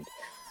sound.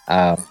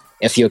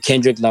 If you're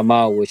Kendrick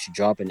Lamar, which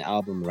drop an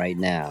album right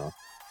now,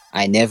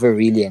 I never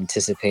really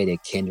anticipate a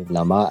Kendrick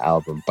Lamar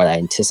album, but I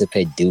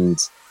anticipate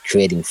dudes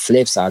creating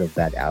flips out of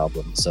that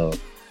album. So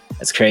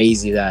it's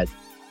crazy that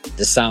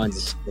the sound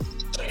is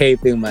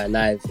shaping my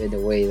life in a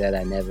way that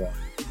I never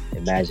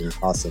imagined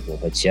possible.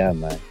 But yeah,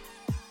 man.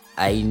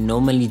 I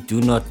normally do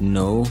not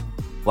know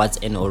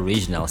what an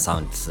original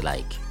sounds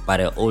like,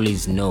 but I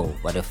always know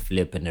what a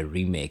flip and a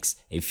remix,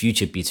 a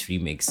future beats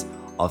remix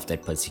of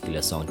that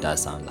particular song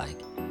does sound like.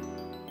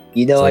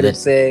 You know So what I'm that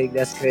saying?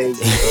 That's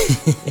crazy.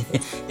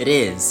 it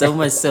is so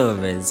much so,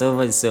 man, so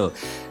much so.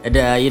 And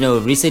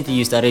recently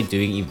you started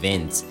doing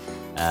events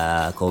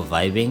called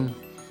vibing,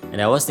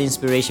 and what's the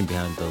inspiration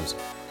behind those?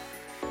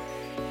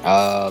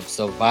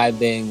 So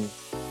vibing.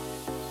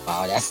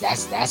 Wow,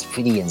 that's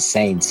pretty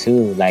insane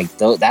too. Like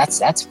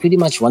that's pretty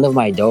much one of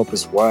my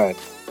dopest work.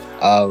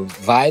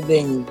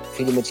 Vibing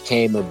pretty much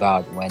came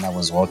about when I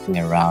was walking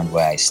around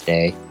where I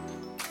stay.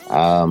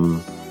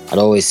 I'd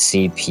always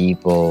see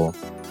people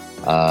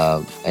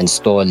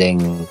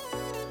installing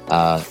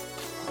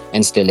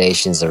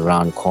installations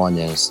around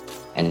corners,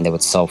 and they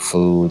would sell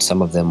food.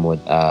 Some of them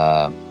would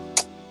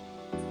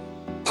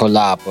pull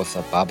up with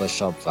a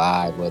barbershop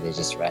vibe where they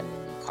just randomly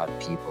cut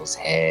people's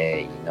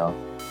hair.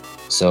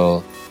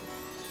 So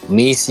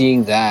me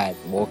seeing that,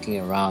 walking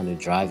around or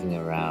driving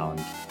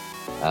around,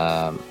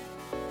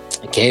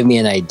 it gave me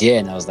an idea,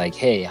 and I was like,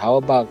 hey, how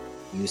about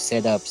you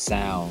set up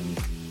sound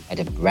at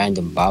a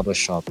random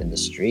barbershop in the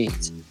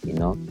street?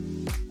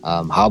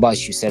 How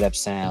about you set up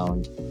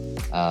sound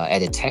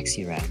at a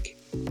taxi rank,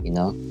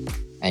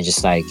 and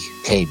just like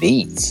play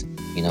beats,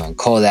 and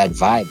call that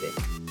vibing.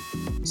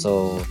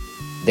 So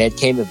that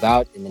came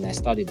about, and then I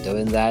started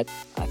doing that.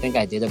 I think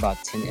I did about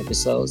 10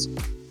 episodes.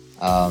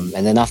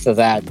 And then after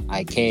that,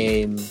 I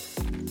came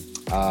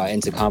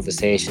into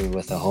conversation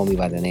with a homie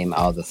by the name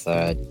Al the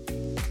Third.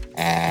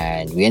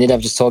 And we ended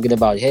up just talking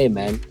about, hey,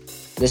 man,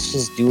 let's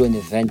just do an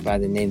event by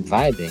the name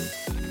Vibing.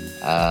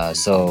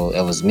 So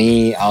it was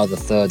me, Al the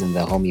Third, and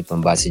the homie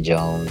Bombasi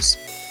Jones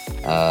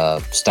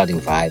starting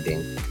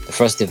Vibing. The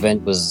first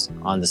event was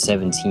on the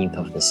 17th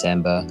of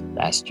December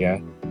last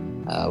year.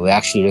 We're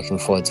actually looking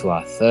forward to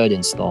our third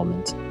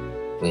installment,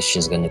 which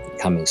is going to be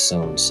coming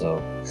soon.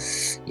 So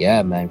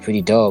yeah, man,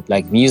 pretty dope.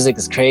 Like, music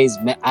is crazy,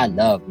 man. I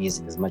love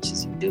music as much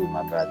as you do,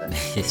 my brother.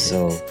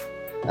 So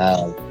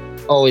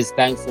always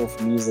thankful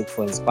for music,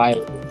 for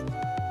inspiring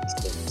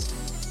things,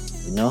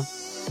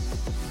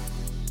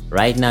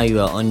 Right now you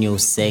are on your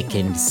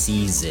second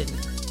season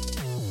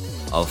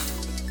of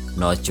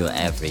Not Your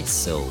Average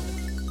Soul.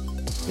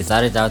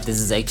 Without a doubt, this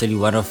is actually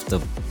one of the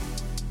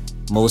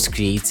most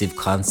creative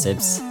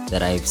concepts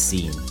that I've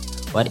seen.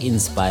 What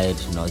inspired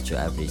Not Your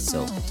Average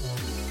Soul?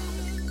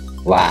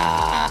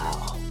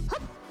 Wow.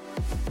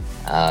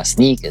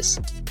 Sneakers,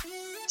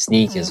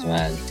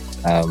 man.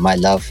 My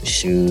love for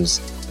shoes,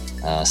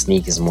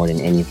 sneakers more than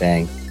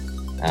anything.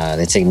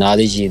 The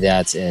technology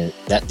that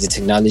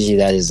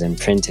is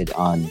imprinted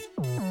on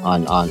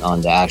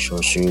the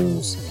actual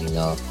shoes,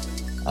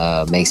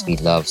 makes me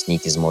love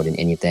sneakers more than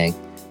anything.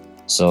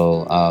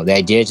 So the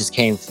idea just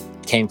came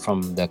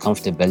from the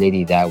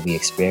comfortability that we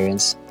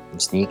experience from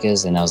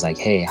sneakers, and I was like,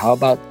 hey, how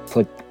about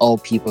put all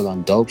people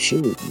on dope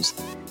shoes?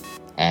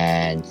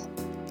 And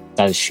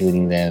started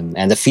shooting them,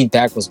 and the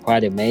feedback was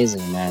quite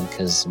amazing, man,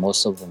 because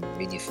most of them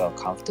really felt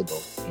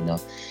comfortable.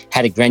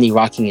 Had a granny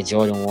rocking a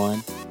Jordan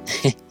 1.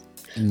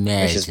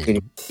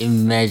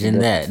 Imagine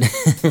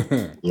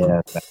that.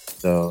 Yeah.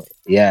 So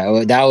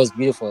yeah, that was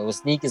beautiful. It was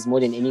sneakers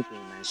more than anything,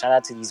 man. Shout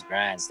out to these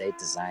brands. They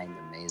designed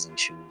amazing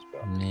shoes,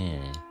 bro. Yeah,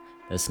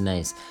 that's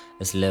nice.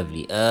 That's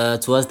lovely.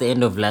 Towards the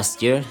end of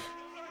last year,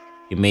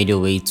 you made your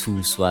way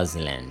to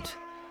Swaziland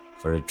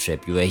for a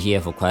trip. You were here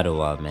for quite a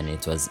while, man.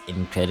 It was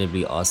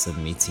incredibly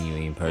awesome meeting you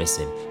in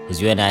person, because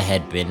you and I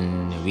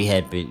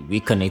we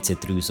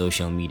connected through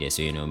social media.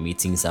 So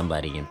meeting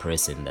somebody in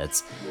person,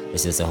 it's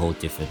just a whole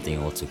different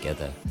thing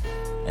altogether.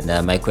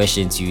 And my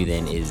question to you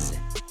then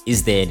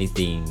is there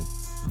anything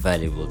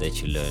valuable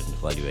that you learned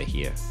while you were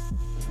here?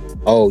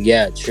 Oh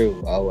yeah,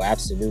 true. Oh,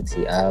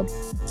 absolutely. I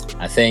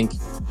think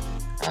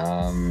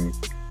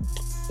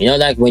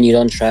like when you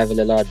don't travel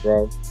a lot,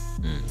 bro.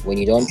 When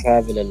you don't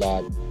travel a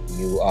lot,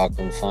 you are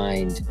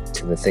confined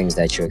to the things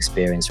that you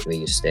experience where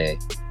you stay.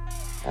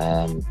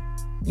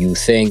 You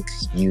think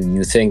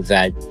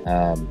that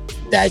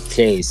that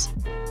place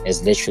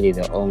is literally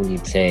the only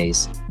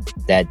place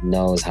that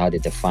knows how to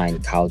define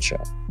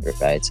culture,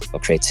 right, or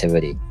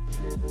creativity.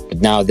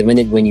 But now, the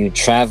minute when you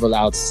travel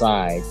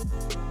outside,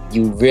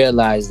 you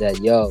realize that,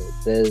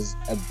 there's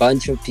a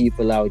bunch of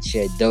people out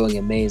here doing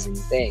amazing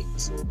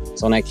things.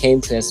 So when I came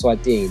to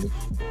Eswatini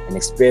and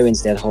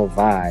experienced that whole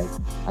vibe,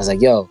 I was like,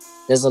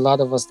 there's a lot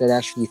of us that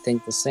actually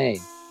think the same.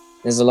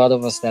 There's a lot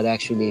of us that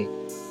actually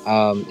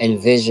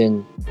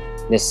envision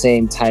the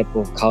same type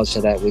of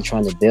culture that we're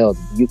trying to build.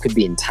 You could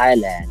be in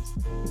Thailand,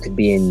 you could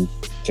be in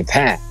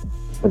Japan,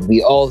 but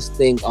we all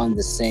think on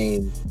the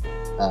same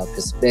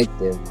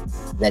perspective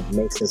that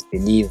makes us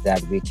believe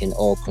that we can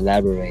all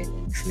collaborate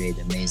and create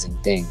amazing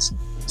things.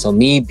 So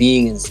me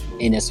being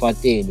in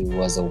Eswatini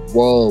was a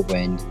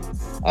whirlwind.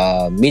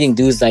 Meeting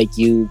dudes like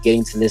you,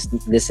 getting to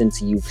listen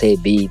to you play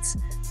beats,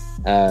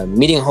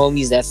 meeting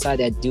homies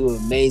that do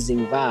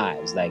amazing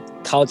vibes.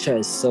 Like, culture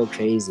is so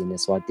crazy in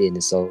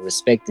Eswatini. So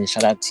respect and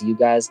shout out to you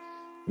guys.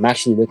 I'm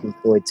actually looking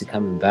forward to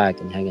coming back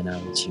and hanging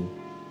out with you.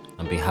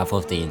 On behalf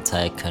of the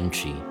entire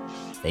country,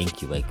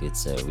 thank you, my good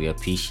sir. We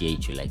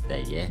appreciate you like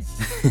that, yeah?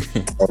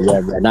 Oh, yeah,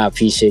 man. I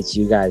appreciate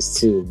you guys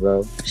too,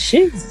 bro.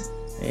 Shit.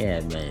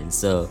 Yeah, man.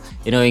 So,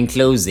 in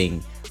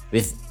closing,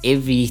 with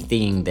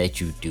everything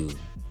that you do,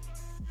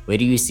 where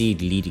do you see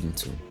it leading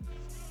to?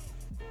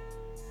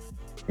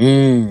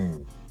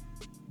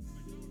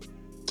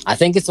 I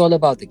think it's all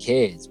about the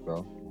kids,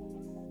 bro.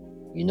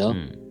 You know?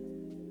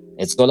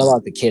 It's all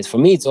about the kids. For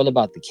me, it's all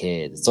about the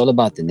kids. It's all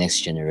about the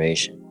next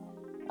generation.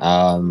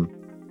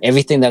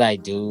 Everything that I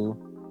do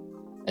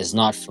is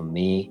not for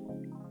me.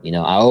 You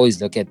know, I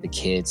always look at the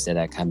kids that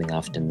are coming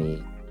after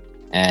me,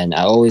 and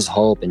I always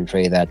hope and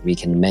pray that we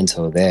can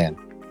mentor them,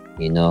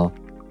 you know,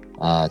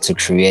 to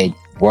create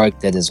work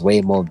that is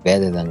way more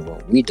better than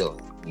what we do,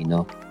 you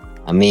know.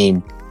 I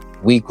mean,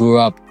 we grew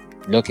up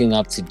looking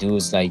up to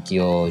dudes like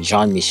your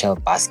Jean-Michel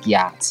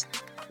Basquiat,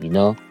 you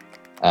know.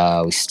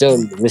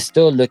 We're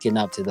still looking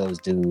up to those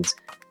dudes,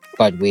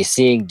 but we're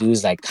seeing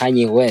dudes like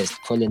Kanye West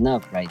pulling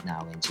up right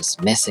now and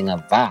just messing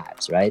up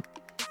vibes, right?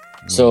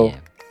 So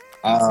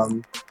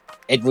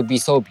it would be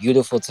so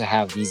beautiful to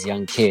have these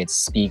young kids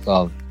speak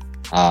of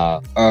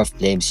Earth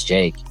Blames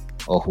Jake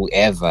or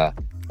whoever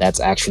that's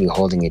actually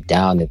holding it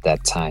down at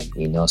that time,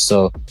 you know.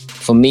 So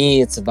for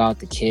me, it's about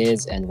the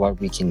kids and what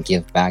we can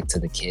give back to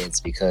the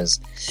kids, because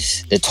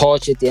the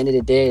torch at the end of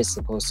the day is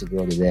supposed to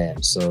go to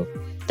them. So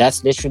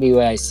that's literally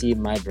where I see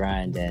my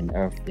brand and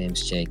Earth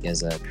Blames Jake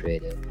as a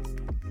creative.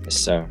 Yes,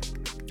 sir.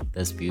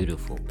 That's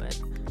beautiful, man.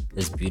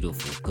 That's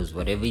beautiful, because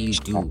whatever you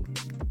do,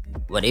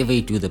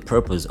 the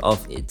purpose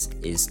of it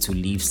is to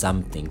leave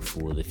something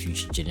for the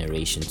future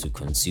generation to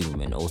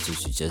consume, and also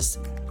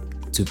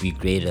to be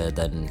greater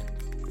than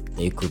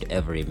they could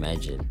ever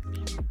imagine.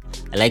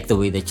 I like the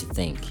way that you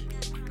think,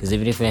 because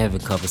even if we're having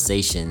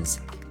conversations,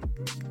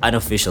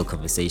 unofficial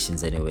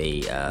conversations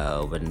anyway,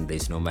 when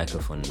there's no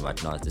microphone and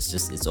whatnot,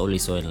 it's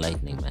always so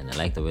enlightening, man. I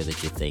like the way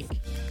that you think.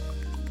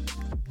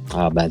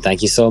 Oh man,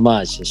 thank you so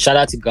much. Shout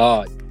out to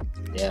God.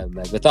 Yeah,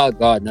 man. Without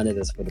God, none of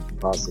this would have been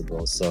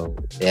possible. So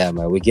yeah,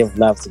 man, we give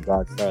love to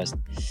God first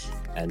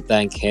and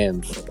thank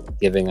Him for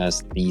giving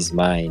us these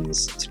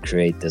minds to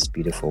create this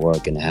beautiful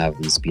work and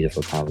have these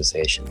beautiful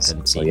conversations.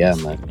 So yeah,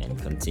 man.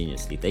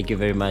 Continuously. Thank you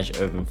very much,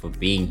 Irvin, for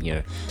being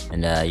here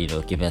and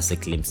giving us a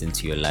glimpse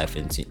into your life,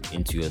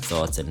 into your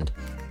thoughts, and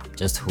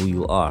just who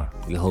you are.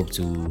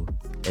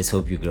 Let's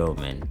hope you grow,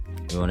 man.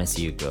 We want to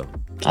see you grow.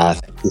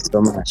 Thank you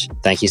so much.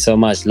 Thank you so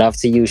much. Love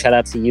to you. Shout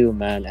out to you,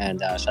 man, and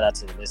shout out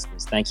to the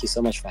listeners. Thank you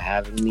so much for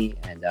having me,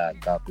 and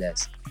God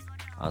bless.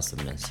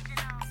 Awesomeness.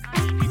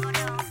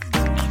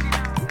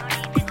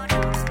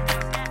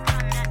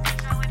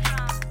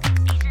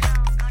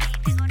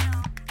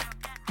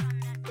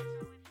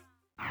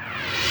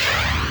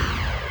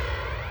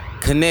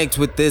 Connect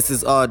with This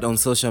Is Odd on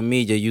social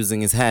media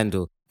using his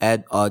handle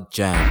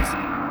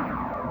 @OddJams.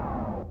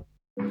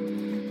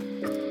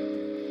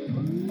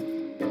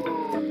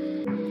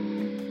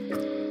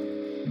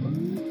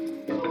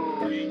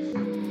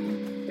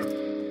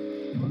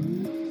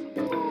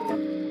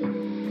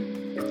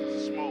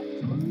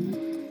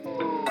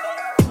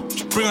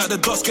 Bring out the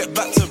dots, get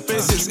back to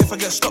basics. If I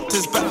get stopped,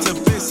 it's back to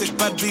basic.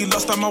 Badly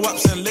lost on my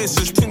waps and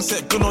laces. Ting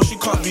set good, no, she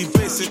can't be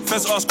basic.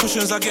 Feds ask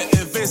questions, I get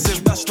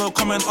evasive. That's no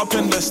comment up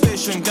in the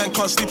station. Gang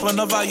can't sleep on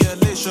a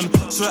violation.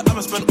 So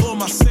I'ma spend all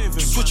my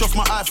savings. Switch off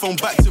my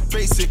iPhone, back to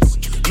basics.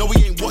 No, we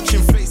ain't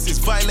watching faces.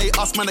 Violate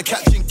us, man, are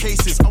catching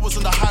cases. I was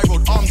on the high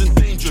road, armed and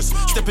dangerous.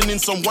 Stepping in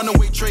some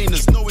runaway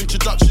trainers, no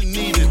introduction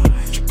needed.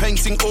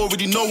 Painting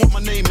already know what my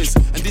name is.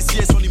 And this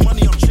year's only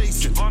money I'm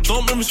chasing.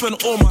 Don't make me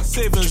spend all my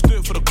savings, do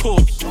it for the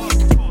cause.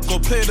 Go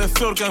play the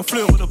field, gang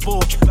fluent with the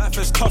ball. Life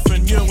is tough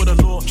and you ain't with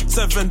the law.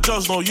 7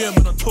 judges, no, you ain't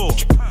been on tour.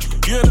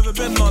 You ain't never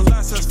been on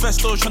license,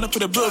 festo, tryna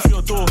put a bill for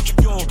your door.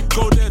 Yo,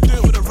 go there, do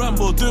it with a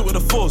Rambo, do it with a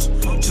force.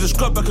 To the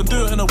scrub, I can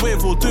do it in a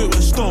wave or do it with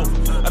a stone.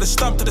 I just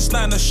stamp to this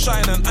line that's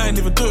shine and I ain't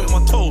even do it with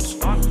my toes.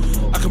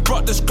 I can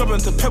brought this scrub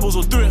into pebbles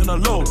or do it in a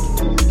load.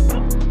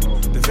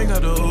 They think I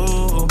do.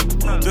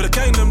 Do the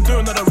gang them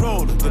doing that I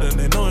roll. Didn't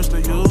they know it's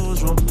the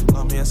usual?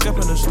 Now me and Skep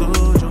in the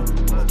studio.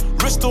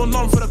 Wrist all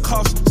numb for the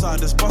cuffs. Side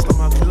this bust on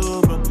my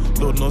Cuban.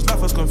 Lord knows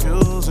life was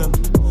confusing.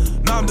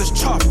 Now I'm just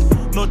chuffed.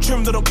 No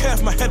trim, they don't care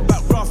if my head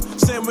back rough.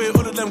 Same way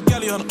all of them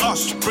galley on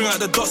us. Bring out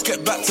the dots,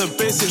 get back to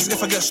basics.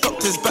 If I get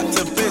stopped, it's back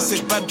to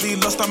basic. Badly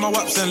lost on my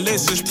waps and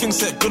laces. Ting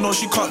set good, no,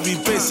 she can't be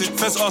basic.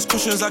 Feds ask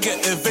questions, I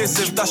get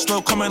evasive. That's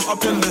no comment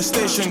up in the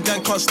station.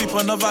 Gang can't sleep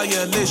on a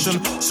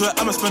violation. So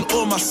I'ma spend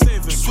all my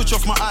savings. Switch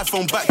off my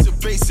iPhone, back to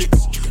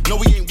basics. No,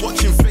 we ain't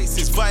watching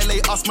faces.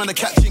 Violate us, man, are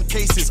catching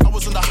cases. I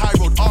was on the high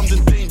road, armed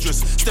and dangerous.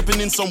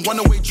 Stepping in some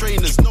runaway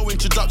trainers, no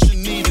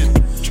introduction needed.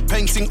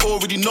 Painting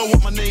already know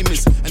what my name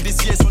is. And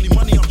this year's only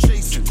money I'm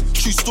chasing.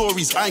 True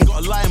stories, I ain't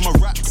got a lie in my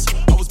raps.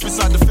 I was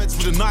beside the feds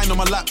with a 9 on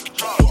my lap.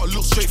 Gotta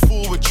look straight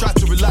forward, try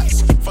to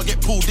relax. If I get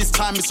pulled this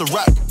time, it's a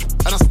wrap.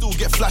 And I still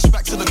get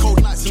flashbacks to the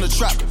cold nights in the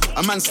trap.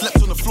 A man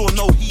slept on the floor,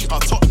 no heater.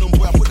 Tottenham,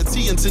 where I put the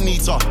tea into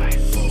Nita.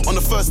 On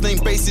a first name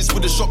basis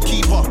with the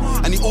shopkeeper.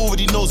 And he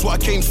already knows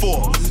what I came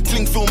for.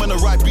 Cling film and a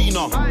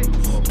Ribena.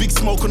 Big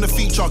smoke on the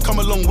feature, come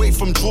a long way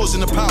from drawers in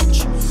the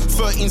pouch.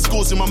 13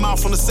 scores in my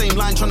mouth on the same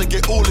line, trying to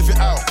get all of it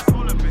out.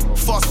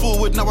 Fast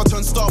forward, now I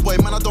turn star boy,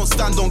 man, I don't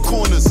stand on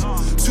corners.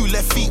 Two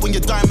left feet when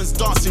your diamonds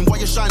dancing, why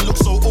your shine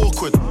looks so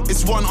awkward?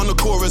 It's one on the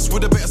chorus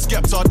with a bit of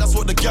Skepta, that's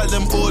what the gal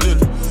them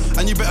ordered.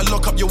 And you better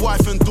lock up your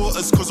wife and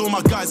daughters, cause all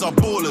my guys are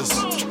ballers.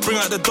 Bring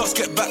out the dots,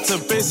 get back to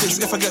basics.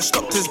 If I get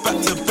stopped, it's back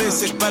to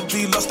basic. Bad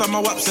B lost on my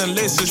waps and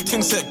laces.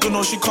 Ting set good,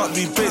 no, she can't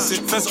be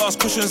basic. Feds ask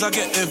questions, I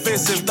get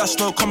evasive. That's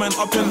no comment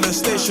up in the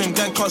station.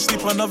 Gang can't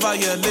sleep on a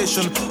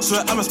violation.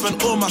 Swear I'ma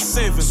spend all my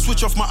savings.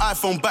 Switch off my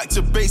iPhone, back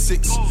to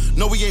basics.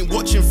 No, we ain't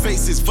watching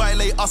faces.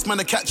 Violate us, man,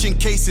 are catching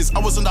cases. I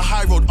was on the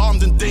high road,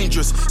 armed and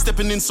dangerous.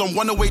 Stepping in some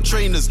one-away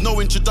trainers,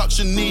 no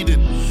introduction needed.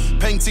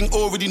 Painting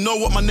already know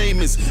what my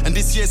name is. And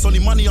this year's only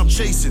money I'm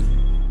chasing.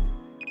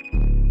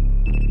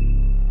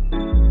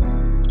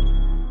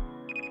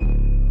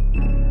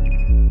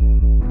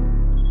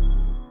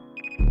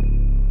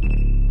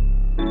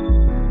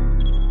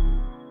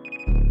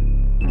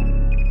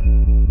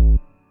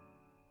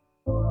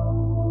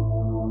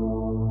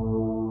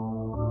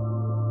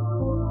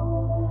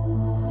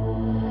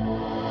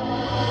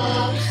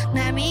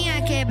 Na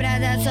minha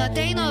quebrada só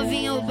tem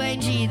novinho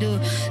bandido.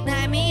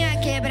 Na minha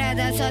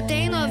quebrada só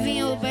tem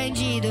novinho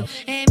bandido.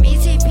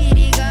 MC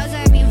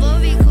perigosa, me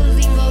envolve com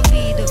os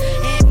envolvidos.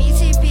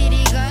 MC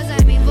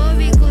perigosa, me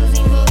envolve com os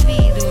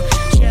envolvidos.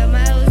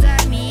 Chama os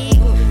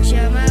amigos,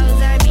 chama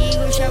os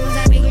amigos. Chama os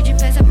amigos de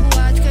peça pro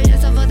alto, que eu já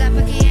só vou dar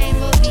pra quem é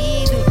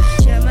envolvido.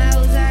 Chama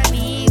os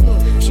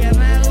amigos,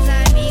 chama os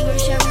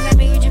amigos. Chama os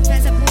amigos de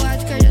peça pro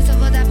alto, que eu já só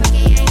vou dar pra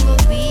quem é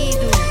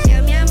envolvido.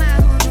 Eu me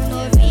amarro no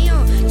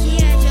novinho,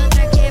 que é de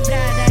outra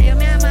quebrada. Eu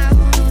me amarro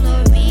no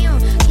novinho,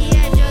 que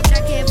é de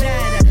outra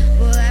quebrada.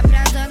 Vou lá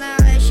pra Zona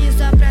Leste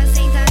só pra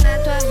sentar na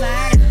tua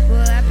vara. Vou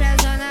lá pra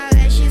Zona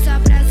Leste só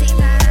pra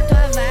sentar na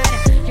tua vara.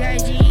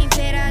 Jardim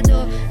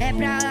Imperador, é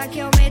pra lá que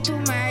eu meto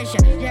marcha.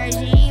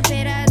 Jardim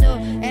Imperador,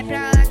 é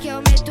pra lá que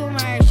eu meto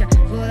marcha.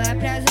 Vou lá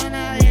pra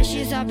Zona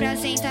Leste só pra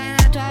sentar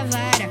na tua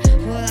vara.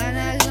 Vou lá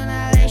na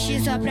Zona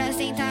Leste só pra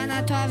sentar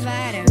na tua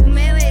vara. O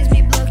meu ex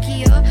me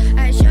bloqueou,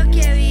 achou que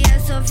eu ia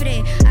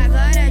sofrer.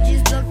 Agora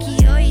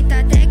desbloqueou e tá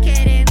até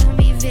querendo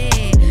me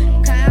ver.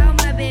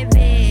 Calma,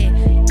 bebê,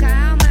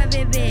 calma,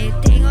 bebê.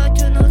 Tem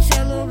outro no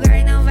seu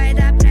lugar, não vai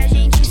dar pra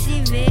gente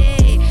se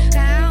ver.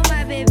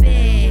 Calma,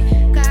 bebê,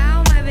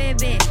 calma,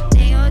 bebê.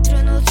 Tem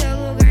outro no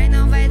seu lugar,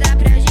 não vai dar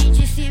pra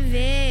gente se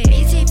ver.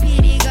 MC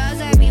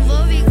perigosa, me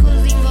envolve com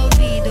os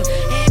envolvidos.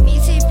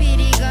 MC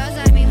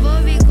perigosa, me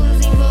envolve com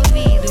os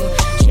envolvidos.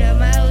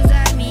 Chama os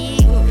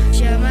amigos,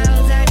 chama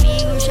os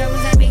amigos. Chama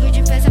os amigos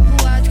de peça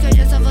pro alto, que eu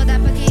já só vou dar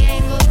pra quem é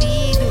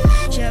envolvido.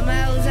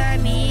 Chama os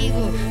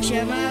amigos,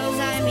 chama os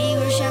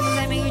amigos. Chama os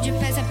amigos de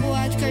peça pro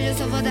alto, que eu já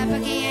só vou dar pra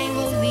quem é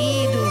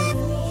envolvido.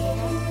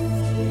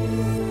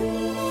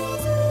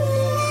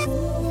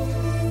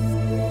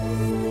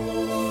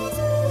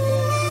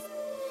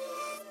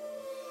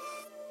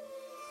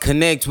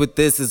 Connect with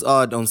This Is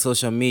Odd on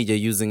social media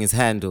using his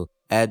handle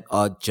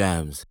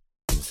 @OddJams.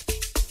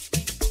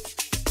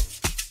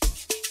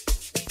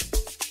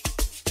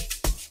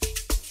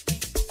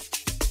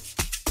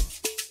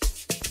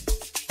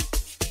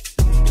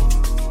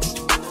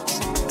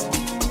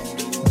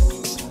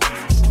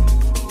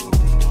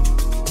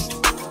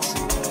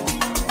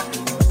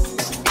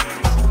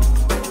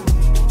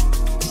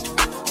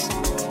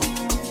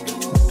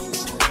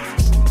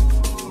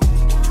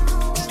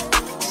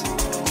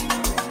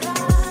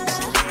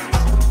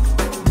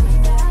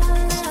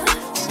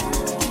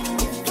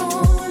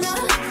 Oh,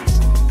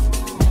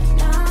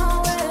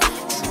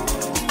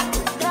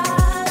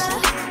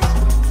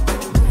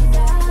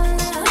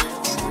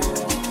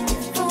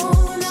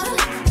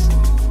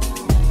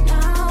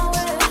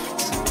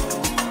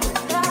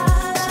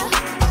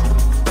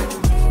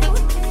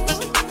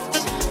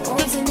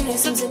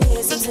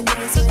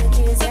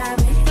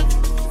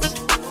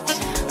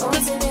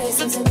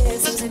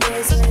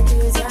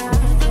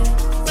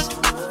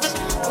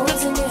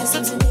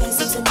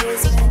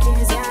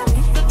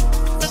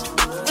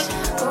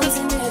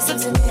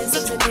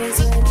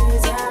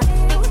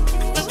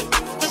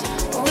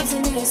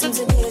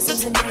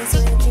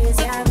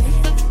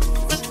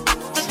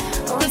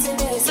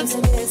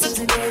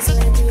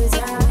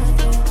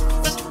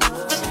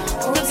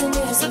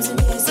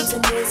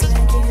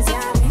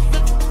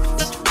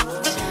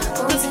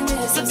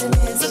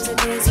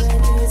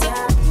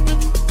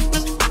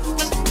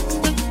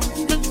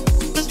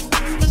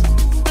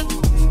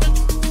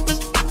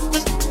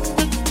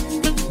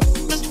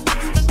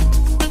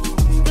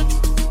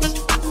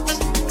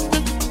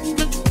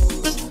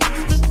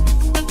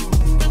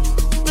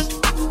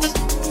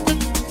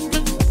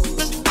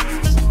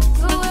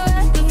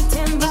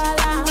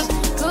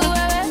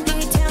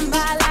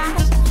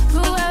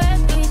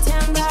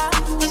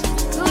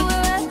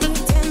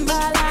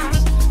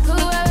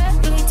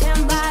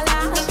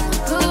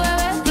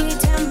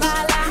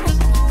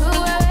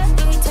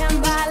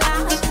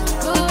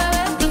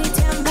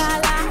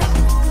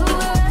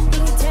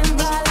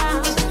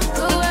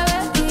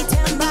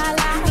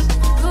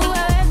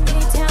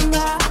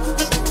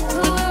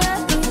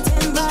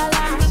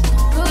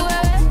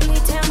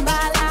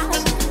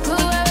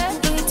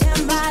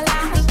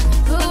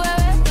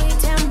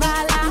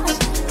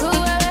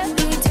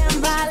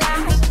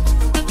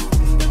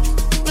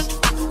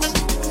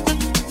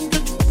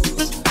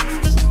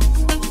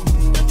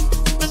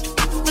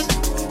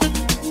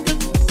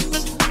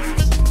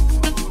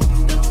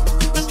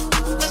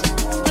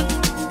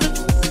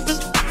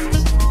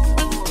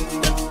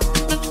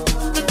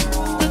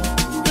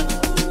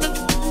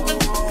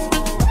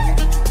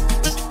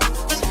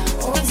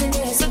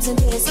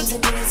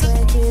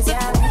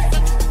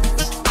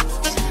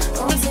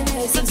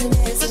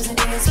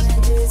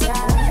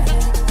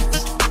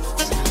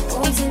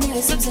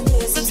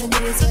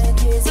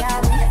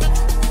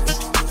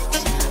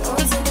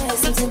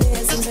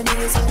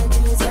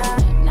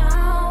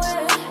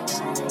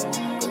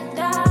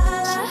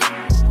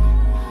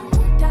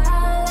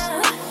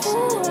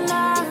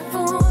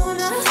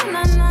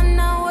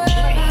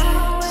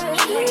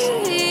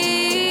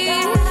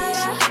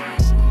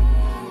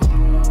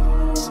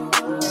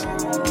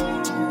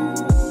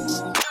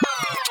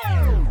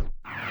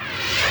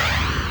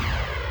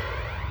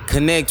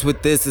 Connect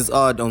with This Is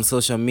Odd on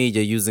social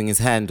media using his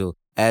handle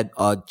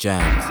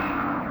 @OddJams.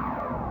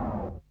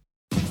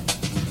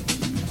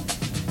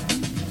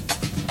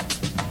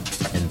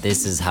 And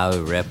this is how we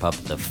wrap up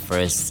the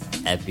first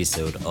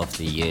episode of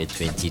the year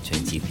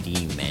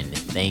 2023, man.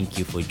 Thank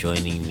you for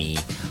joining me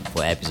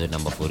for episode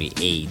number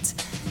 48.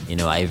 You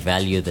know, I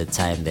value the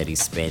time that is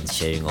spent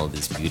sharing all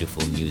this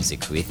beautiful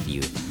music with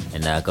you.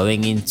 And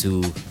going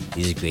into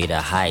these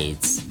greater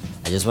heights,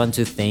 I just want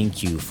to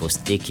thank you for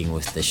sticking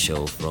with the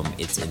show from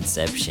its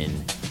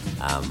inception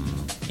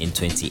in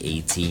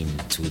 2018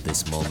 to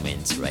this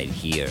moment right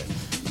here.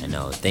 And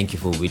thank you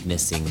for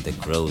witnessing the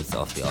growth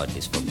of the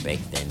artist from back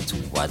then to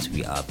what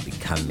we are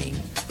becoming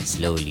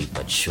slowly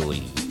but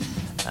surely.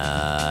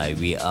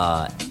 We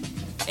are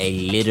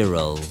a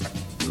literal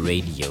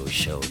radio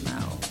show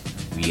now.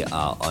 We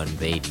are on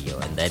radio,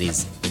 and that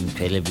is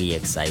incredibly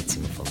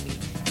exciting for me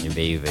and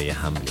very, very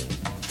humbling.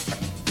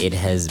 It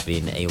has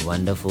been a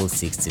wonderful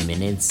 60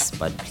 minutes,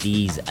 but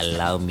please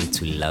allow me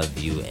to love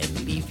you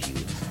and leave you.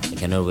 I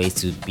cannot wait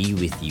to be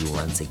with you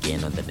once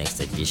again on the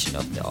next edition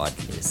of the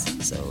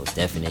Oddlist. So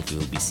definitely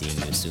we'll be seeing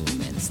you soon,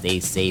 man.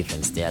 Stay safe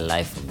and stay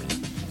alive for me.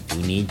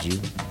 Do need you.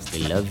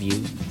 Still love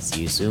you.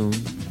 See you soon.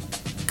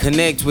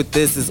 Connect with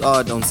This Is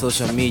Odd on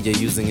social media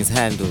using his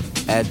handle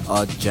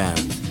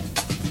 @OddJams.